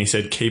best present. He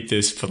said, "Keep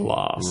this for the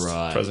last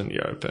present you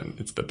open.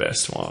 It's the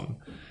best one."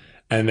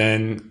 And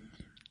then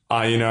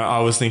I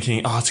was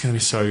thinking, oh, it's going to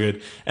be so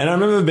good. And I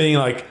remember being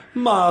like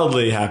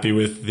mildly happy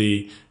with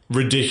the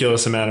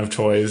ridiculous amount of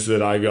toys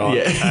that I got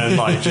and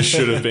like just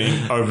should have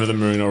been over the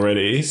moon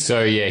already.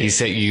 so yeah, he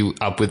set you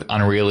up with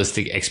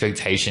unrealistic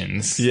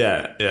expectations.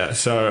 Yeah.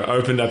 So I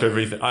opened up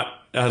everything. I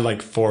had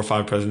like 4 or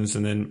 5 presents,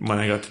 and then when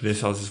I got to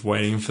this, I was just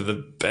waiting for the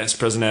best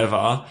present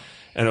ever.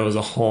 And it was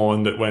a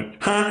horn that went,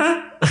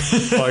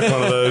 like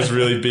one of those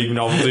really big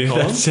novelty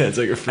horns. That sounds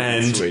like a freaking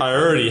And sweet. I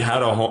already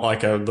had a horn,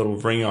 like a little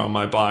ringer on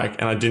my bike,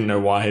 and I didn't know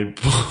why he'd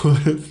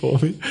bought it for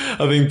me.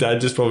 I think Dad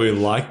just probably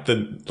liked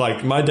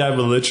my dad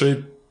would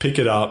literally pick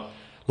it up,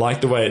 like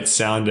the way it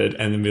sounded,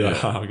 and then be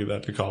like, I'll give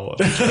that to Kohl.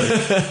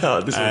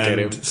 Oh, this will get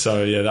him. And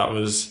so, yeah, that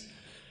was...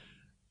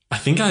 I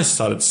think I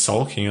started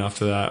sulking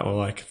after that, or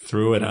like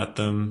threw it at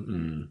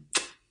them.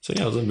 So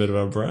yeah, I was a bit of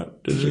a brat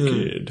as a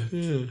kid.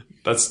 Yeah.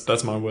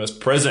 That's my worst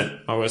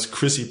present, my worst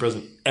Chrissy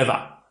present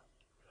ever.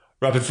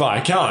 Rapid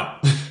fire, Callan.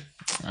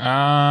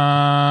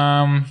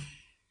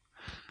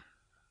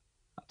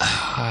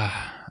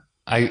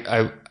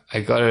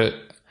 I got it.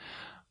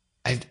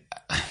 I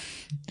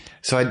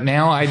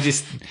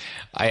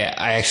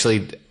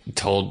actually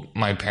told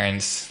my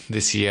parents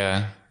this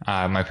year,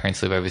 my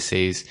parents live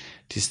overseas,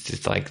 just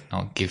to like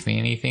not give me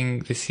anything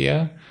this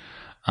year.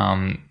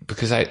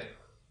 Because I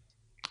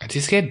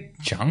just get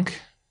junk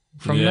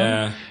from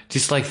them.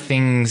 Just like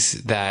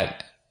things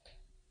that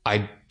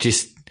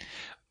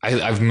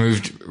I've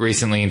moved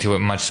recently into a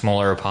much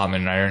smaller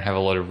apartment and I don't have a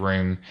lot of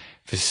room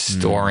for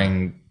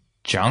storing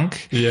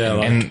junk. Yeah,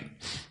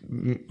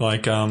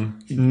 like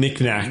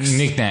knickknacks.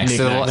 Knickknacks.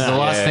 So the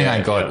last thing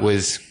I got yeah.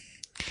 was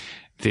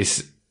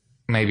this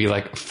maybe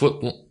like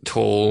foot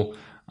tall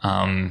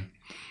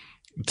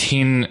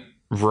tin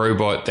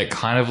robot that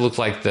kind of looked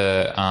like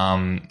the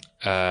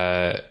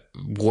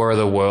War of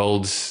the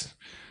Worlds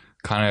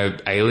kind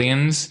of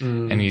aliens,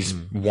 and you just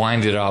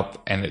wind it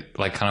up and it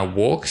like kind of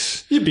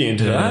walks. You'd be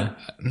into that.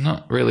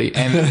 Not really.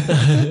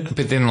 And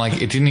but then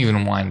like it didn't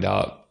even wind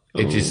up.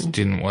 It just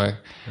didn't work.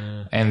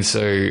 And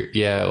so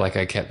yeah, like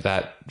I kept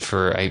that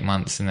for 8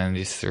 months and then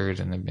just threw it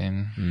in the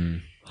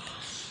bin.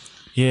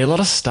 Yeah, a lot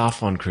of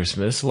stuff on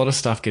Christmas. A lot of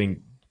stuff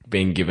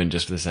being given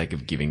just for the sake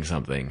of giving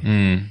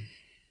something.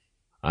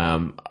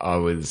 I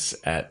was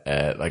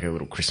at like a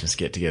little Christmas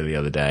get together the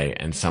other day,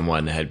 and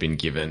someone had been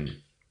given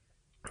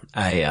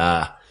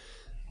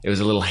it was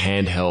a little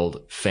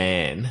handheld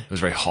fan. It was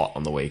very hot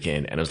on the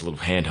weekend, and it was a little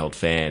handheld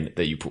fan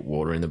that you put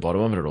water in the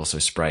bottom of, and it also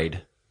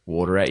sprayed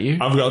water at you.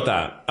 I've got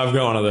that. I've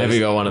got one of those. Have you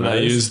got one of And those?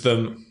 I use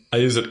them. I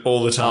use it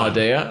all the time. Oh,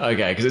 do you?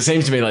 Okay, because it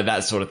seems to me like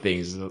that sort of thing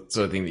is the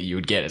sort of thing that you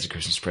would get as a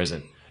Christmas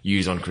present,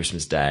 use on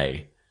Christmas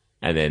Day,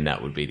 and then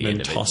that would be the Then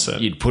end of toss it.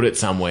 it. You'd put it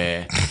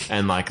somewhere,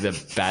 and like the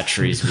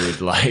batteries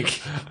would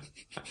like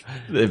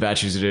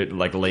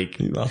leak.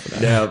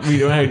 Now,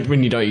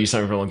 when you don't use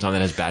something for a long time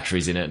that has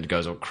batteries in it and it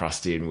goes all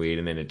crusty and weird,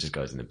 and then it just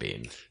goes in the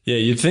bin. Yeah,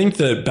 you'd think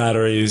that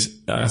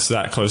batteries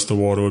that close to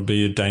water would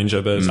be a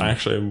danger, but it's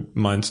actually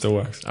mine still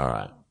works. All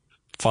right.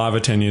 5 or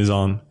 10 years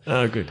on.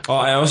 Oh, good. Oh,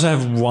 I also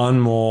have one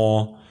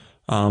more.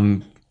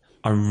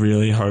 I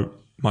really hope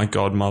my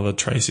godmother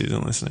Tracy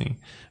isn't listening.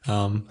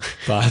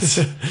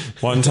 But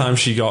one time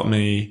she got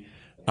me.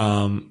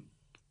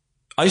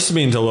 I used to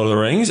be into Lord of the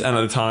Rings, and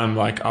at the time,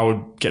 like, I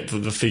would get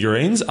the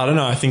figurines. I don't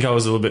know. I think I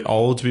was a little bit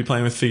old to be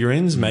playing with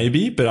figurines,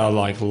 maybe, but I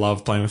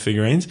love playing with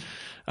figurines.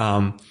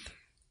 But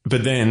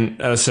then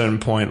at a certain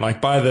point,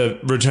 like by the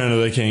Return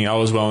of the King, I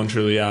was well and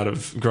truly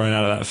grown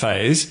out of that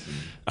phase.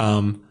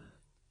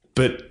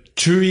 But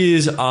 2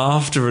 years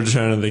after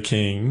Return of the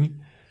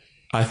King,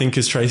 I think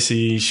because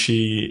Tracy,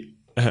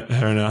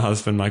 her and her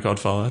husband, my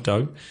godfather,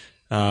 Doug,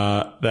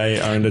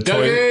 they owned a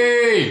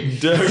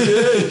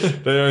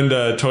they owned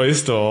a toy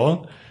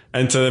store,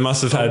 and so they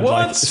must have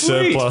had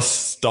surplus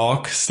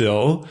stock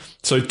still.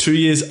 So 2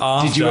 years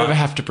after, did you ever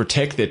have to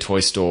protect their toy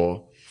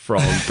store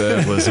from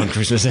burglars on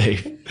Christmas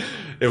Eve?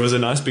 It was a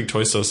nice big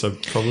toy store, so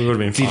probably would have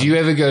been fun. Did you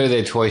ever go to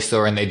their toy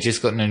store and they'd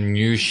just gotten a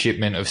new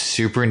shipment of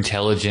super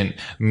intelligent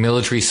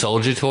military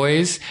soldier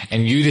toys,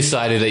 and you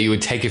decided that you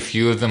would take a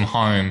few of them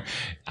home?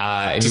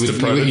 And Just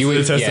you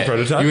would test the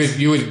prototypes?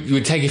 You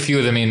would take a few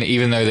of them in,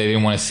 even though they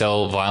didn't want to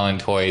sell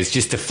violent toys,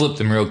 just to flip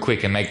them real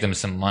quick and make them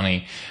some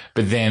money.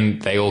 But then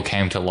they all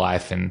came to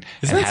life and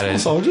Isn't that had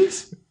Small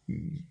Soldiers?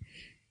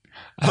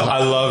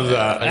 I love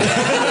that.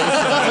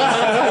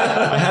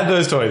 I had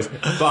those toys.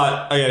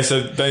 But, okay,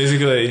 so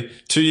basically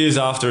 2 years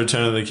after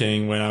Return of the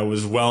King, when I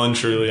was well and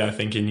truly, I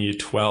think, in year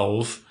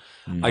 12,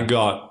 I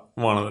got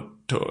one of the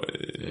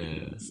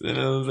toys. And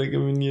I was like,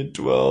 I'm in year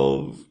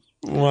 12.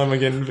 Why am I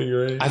getting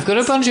figurines? I've got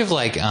a bunch of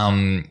like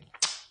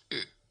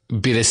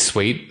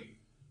bittersweet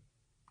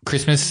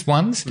Christmas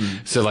ones.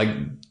 So like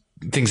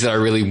things that I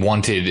really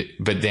wanted,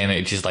 but then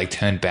it just like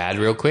turned bad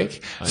real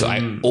quick. So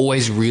I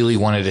always really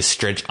wanted a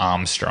Stretch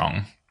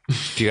Armstrong.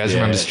 Do you guys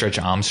remember Stretch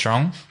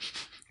Armstrong?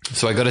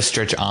 So I got a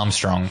Stretch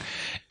Armstrong,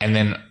 and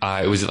then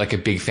it was like a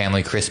big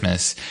family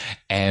Christmas,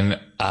 and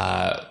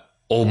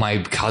all my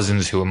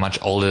cousins who were much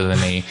older than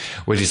me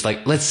were just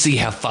like, let's see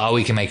how far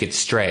we can make it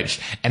stretch.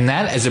 And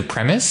that as a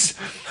premise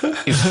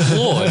is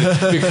flawed,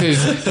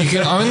 because you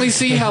can only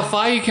see how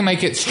far you can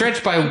make it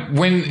stretch by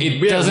when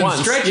it doesn't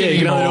stretch anymore. You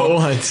can only do it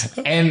once.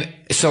 And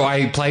so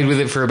I played with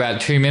it for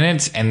about 2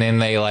 minutes, and then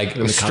they like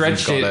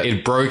stretched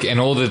it broke, and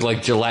all the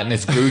like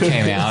gelatinous goo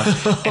came out.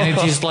 And it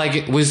just like,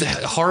 it was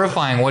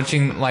horrifying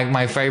watching like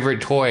my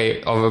favorite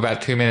toy of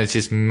about 2 minutes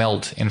just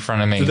melt in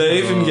front of me. Did they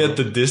even get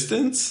the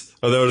distance?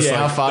 Or they were just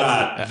how far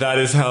that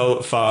is how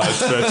far it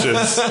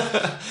stretches.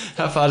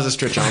 How far does a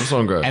Stretch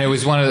Armstrong go? And it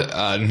was one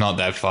of not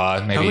that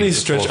far. Maybe How many 4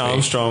 Stretch feet.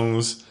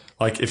 Armstrongs,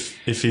 like if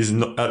he's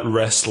not at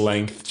rest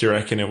length, do you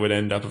reckon it would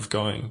end up of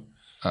going?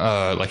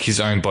 Like his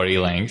own body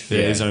length.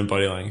 Yeah, his own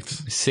body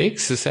length.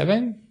 6 or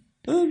 7?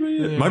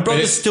 My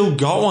brother's still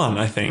got one,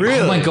 I think.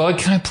 Oh my God,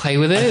 can I play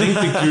with it? I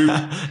think the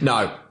group...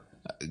 No.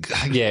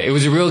 Yeah, it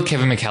was a real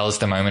Kevin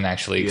McAllister moment,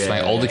 actually, because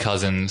my older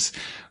cousins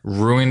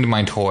ruined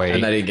my toy.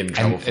 And they didn't get in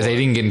trouble for it. They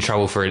didn't get in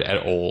trouble for it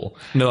at all.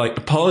 And they're like,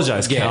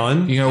 apologize,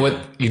 Callan. You know what?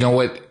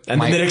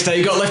 And then the next day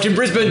you got left in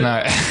Brisbane.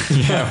 No,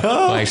 yeah,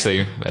 well,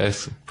 actually,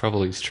 that's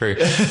probably true.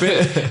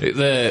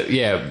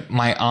 But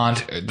my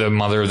aunt, the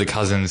mother of the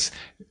cousins,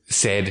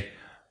 said,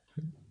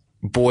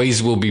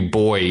 "Boys will be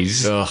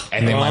boys,"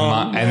 and then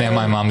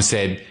my mum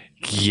said,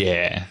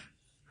 "Yeah."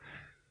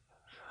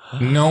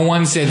 No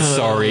one said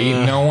sorry.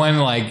 No one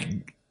like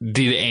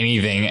did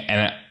anything,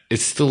 and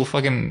it's still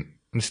fucking.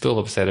 I'm still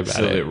upset about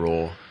Still it. a bit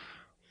raw.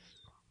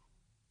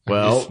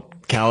 Well,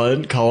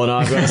 Callan, Kohl and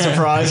I've got a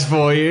surprise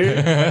for you. You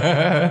go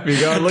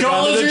and look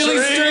under the really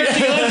tree.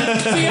 stretchy.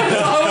 Let's see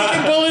how he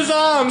can pull his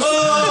arms.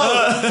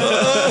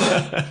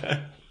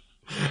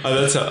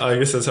 I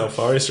guess that's how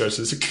far he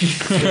stretches.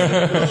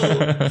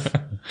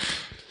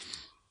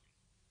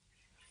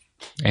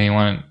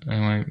 Anyone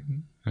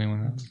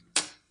else?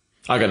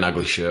 I got an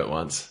ugly shirt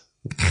once,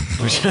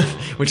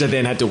 which I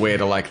then had to wear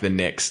to like the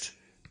next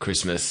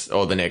Christmas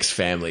or the next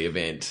family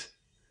event,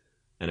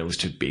 and it was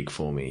too big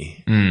for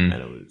me. And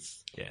it was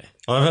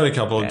I've had a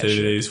couple of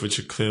DVDs which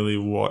are clearly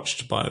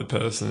watched by the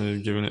person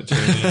who'd given it to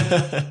me,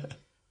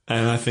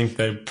 and I think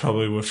they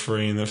probably were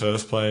free in the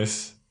first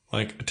place,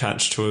 like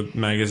attached to a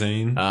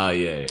magazine.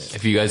 yeah.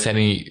 Have you guys had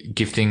any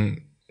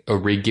gifting or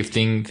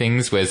re-gifting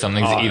things where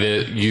something's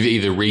you've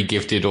either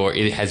re-gifted or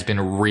it has been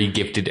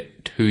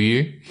re-gifted to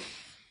you?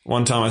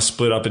 One time I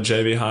split up a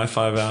JB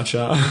Hi-Fi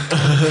voucher. I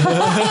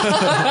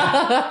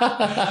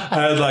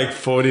had like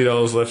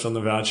 $40 left on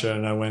the voucher,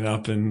 and I went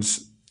up and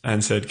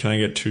said, "Can I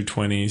get 2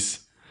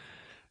 20s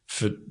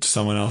for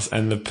someone else?"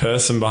 And the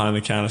person behind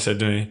the counter said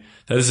to me,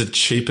 "That is the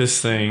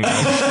cheapest thing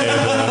I've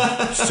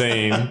ever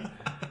seen."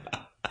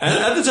 And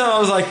at the time, I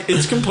was like,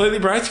 it's completely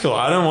practical.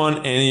 I don't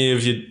want any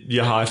of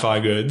your hi-fi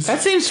goods.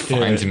 That seems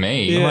fine to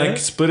me. I'm like,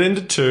 split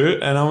into two,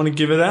 and I want to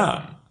give it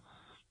out.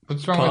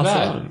 What's wrong with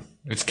that?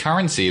 It's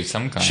currency of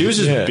some kind. She was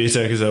just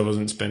bitter because I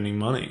wasn't spending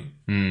money.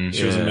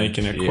 She wasn't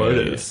making her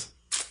quotas.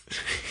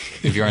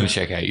 If you're on the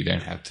checkout, you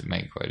don't have to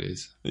make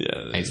quotas.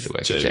 Yeah. I used to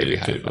work for JB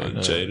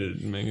Hi-Fi.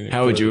 Jaded making it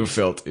How would you have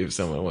felt if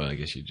someone, well, I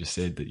guess you just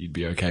said that you'd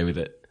be okay with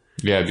it.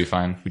 Yeah, it'd be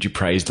fine. Would you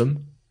praise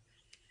them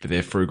for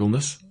their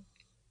frugalness?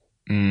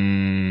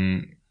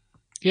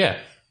 Yeah,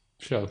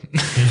 sure.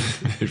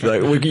 If you're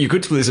like, well, you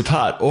could split this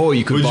apart, or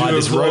you could buy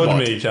this robot.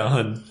 me,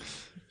 Callan?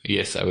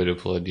 Yes, I would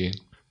applaud you.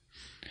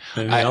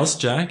 Anything else,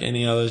 Jack?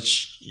 Any other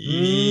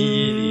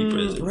shitty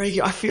presents?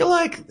 Reiki, I feel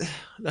like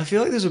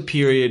there's a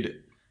period,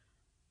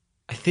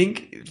 I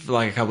think for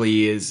like a couple of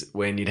years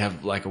when you'd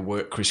have like a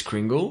work Kris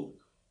Kringle,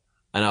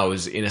 and I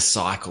was in a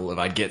cycle of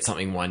I'd get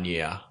something one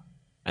year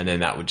and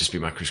then that would just be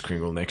my Kris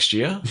Kringle next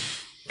year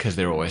because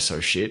they're always so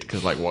shit.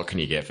 Because like, what can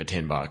you get for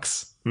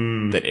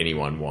 $10 that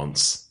anyone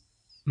wants?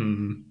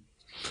 $10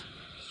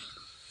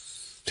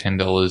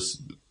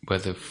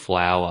 worth of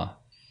flour.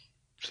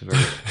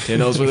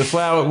 $10 worth of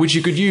flour, which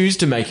you could use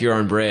to make your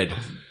own bread.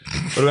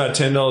 What about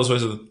 $10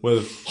 worth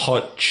of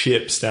hot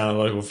chips down at a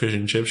local fish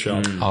and chip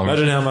shop?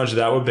 Imagine how much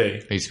that would be.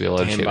 There used to be a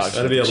lot of chips.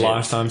 That'd be a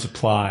lifetime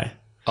supply.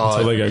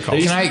 Oh, they go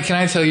cost. Can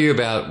I tell you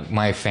about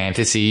my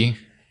fantasy,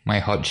 my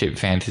hot chip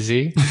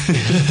fantasy?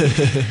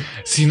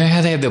 So you know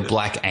how they have the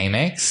black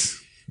Amex?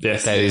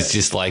 Yes. That is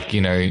just like,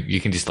 you know, you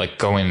can just like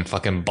go in and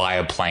fucking buy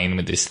a plane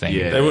with this thing.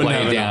 Yeah. They wouldn't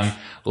lay have it down,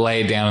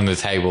 lay it down on the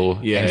table,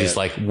 and just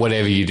like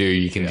whatever you do,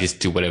 you can just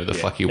do whatever the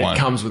fuck you want.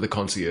 It comes with a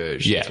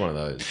concierge. Yeah. It's one of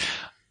those.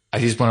 I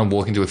just want to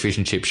walk into a fish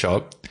and chip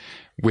shop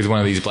with one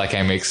of these black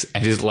Amex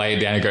and just lay it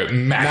down and go,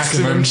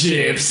 maximum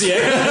chips.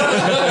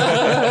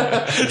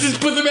 Yeah. Just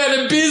put them out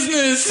of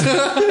business.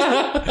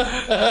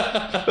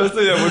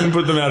 Firstly, I wouldn't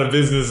put them out of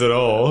business at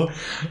all.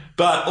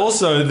 But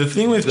also, the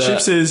thing with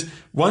chips is,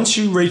 once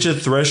you reach a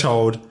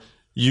threshold,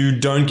 you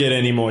don't get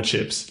any more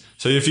chips.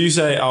 So if you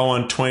say, I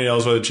want $20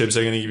 worth of chips,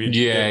 they're going to give you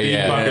a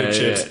big bucket of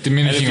chips.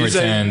 Diminishing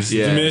returns.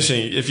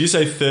 Diminishing. If you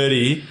say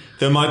 30,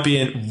 there might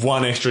be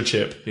one extra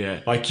chip.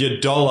 Yeah. Like your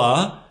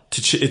dollar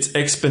to it's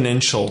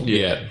exponential.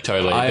 Yeah,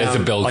 totally. There's a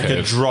bell like curve.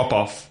 a drop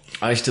off.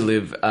 I used to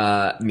live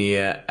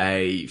near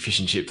a fish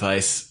and chip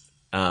place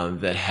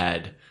that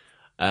had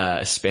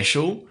a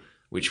special,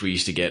 which we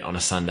used to get on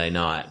a Sunday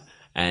night.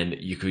 And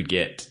you could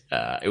get,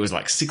 it was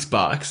like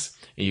 $6,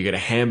 and you get a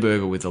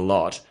hamburger with a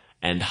lot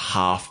and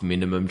half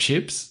minimum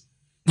chips.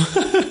 Half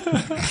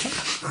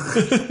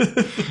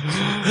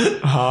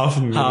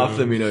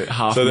the minimum.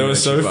 So they were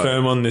so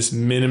firm on this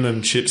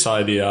minimum chips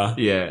idea.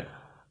 Yeah.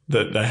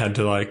 That they had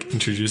to like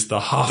introduce the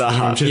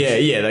minimum chips.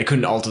 Yeah, they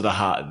couldn't alter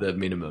the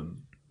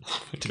minimum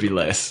to be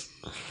less.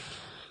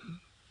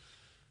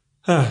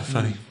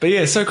 Funny. But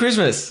yeah, so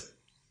Christmas.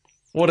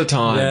 What a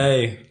time.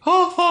 Yay.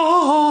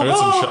 I got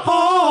some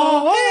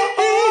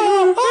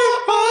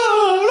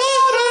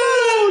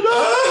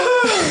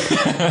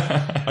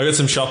I got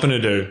some shopping to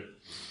do.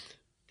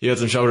 You got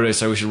some shopping to do,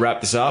 so we should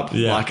wrap this up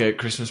Yeah. like a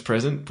Christmas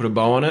present, put a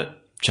bow on it,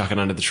 chuck it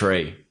under the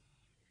tree.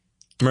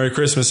 Merry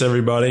Christmas,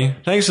 everybody.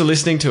 Thanks for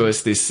listening to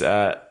us this,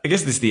 I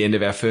guess this is the end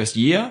of our first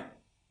year.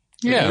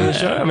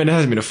 Yeah. I mean, it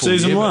hasn't been a full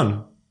Season year.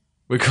 1.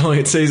 We're calling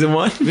it season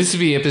 1. This would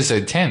be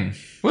episode 10.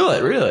 Will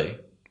it really?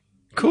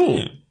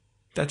 Cool.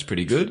 That's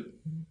pretty good.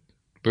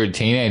 We're a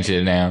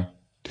teenager now.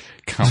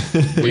 Come.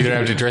 You don't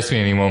have to dress me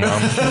anymore,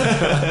 Mum.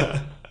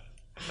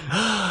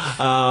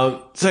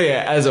 So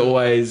yeah, as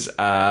always,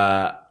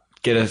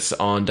 get us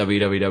on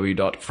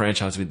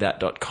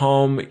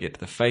www.franchisewiththat.com. Get to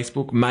the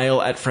Facebook,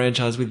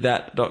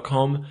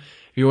 mail@franchisewiththat.com. If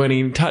you want to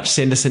get in touch,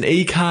 send us an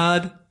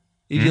e-card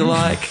if you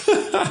like.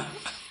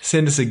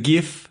 Send us a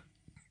GIF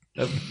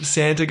of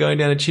Santa going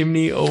down a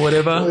chimney or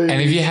whatever.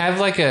 And if you have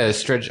like a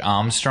Stretch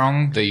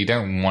Armstrong that you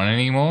don't want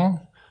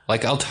anymore,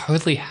 like I'll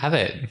totally have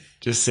it.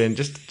 Just send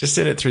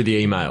it through the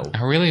email.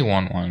 I really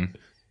want one.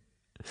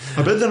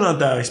 I bet they're not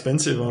that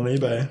expensive on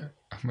eBay.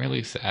 I'm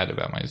really sad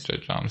about my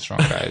Stretch Armstrong,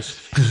 guys.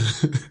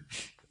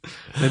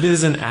 Maybe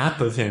there's an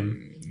app of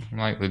him. I'm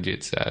like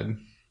legit sad.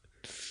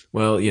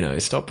 Well, you know,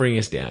 stop bringing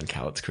us down,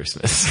 Cal. It's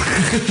Christmas.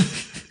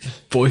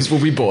 Boys will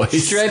be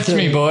boys. Stretch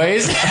me,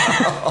 boys.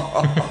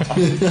 Oh,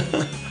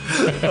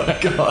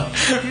 God.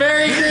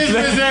 Merry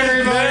Christmas,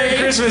 everybody. Merry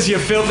Christmas, you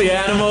filthy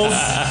animals.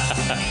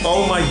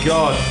 Oh my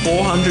God,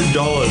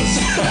 $400.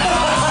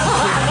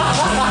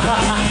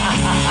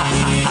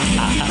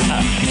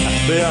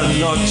 They are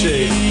not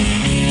cheap.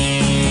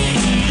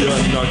 You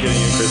are not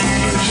getting a Christmas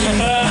wish.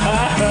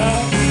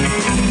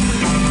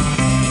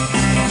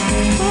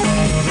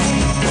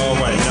 Oh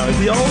wait, no, it's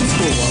the old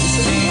school one.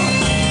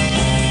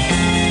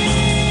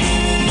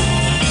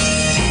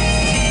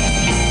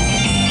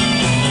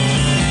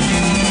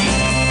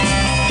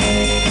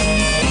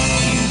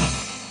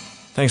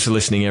 Thanks for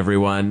listening,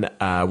 everyone.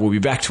 We'll be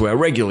back to our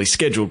regularly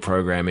scheduled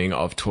programming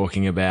of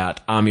talking about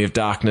Army of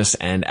Darkness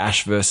and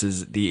Ash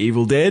versus the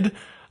Evil Dead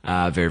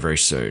very, very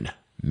soon.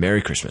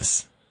 Merry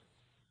Christmas.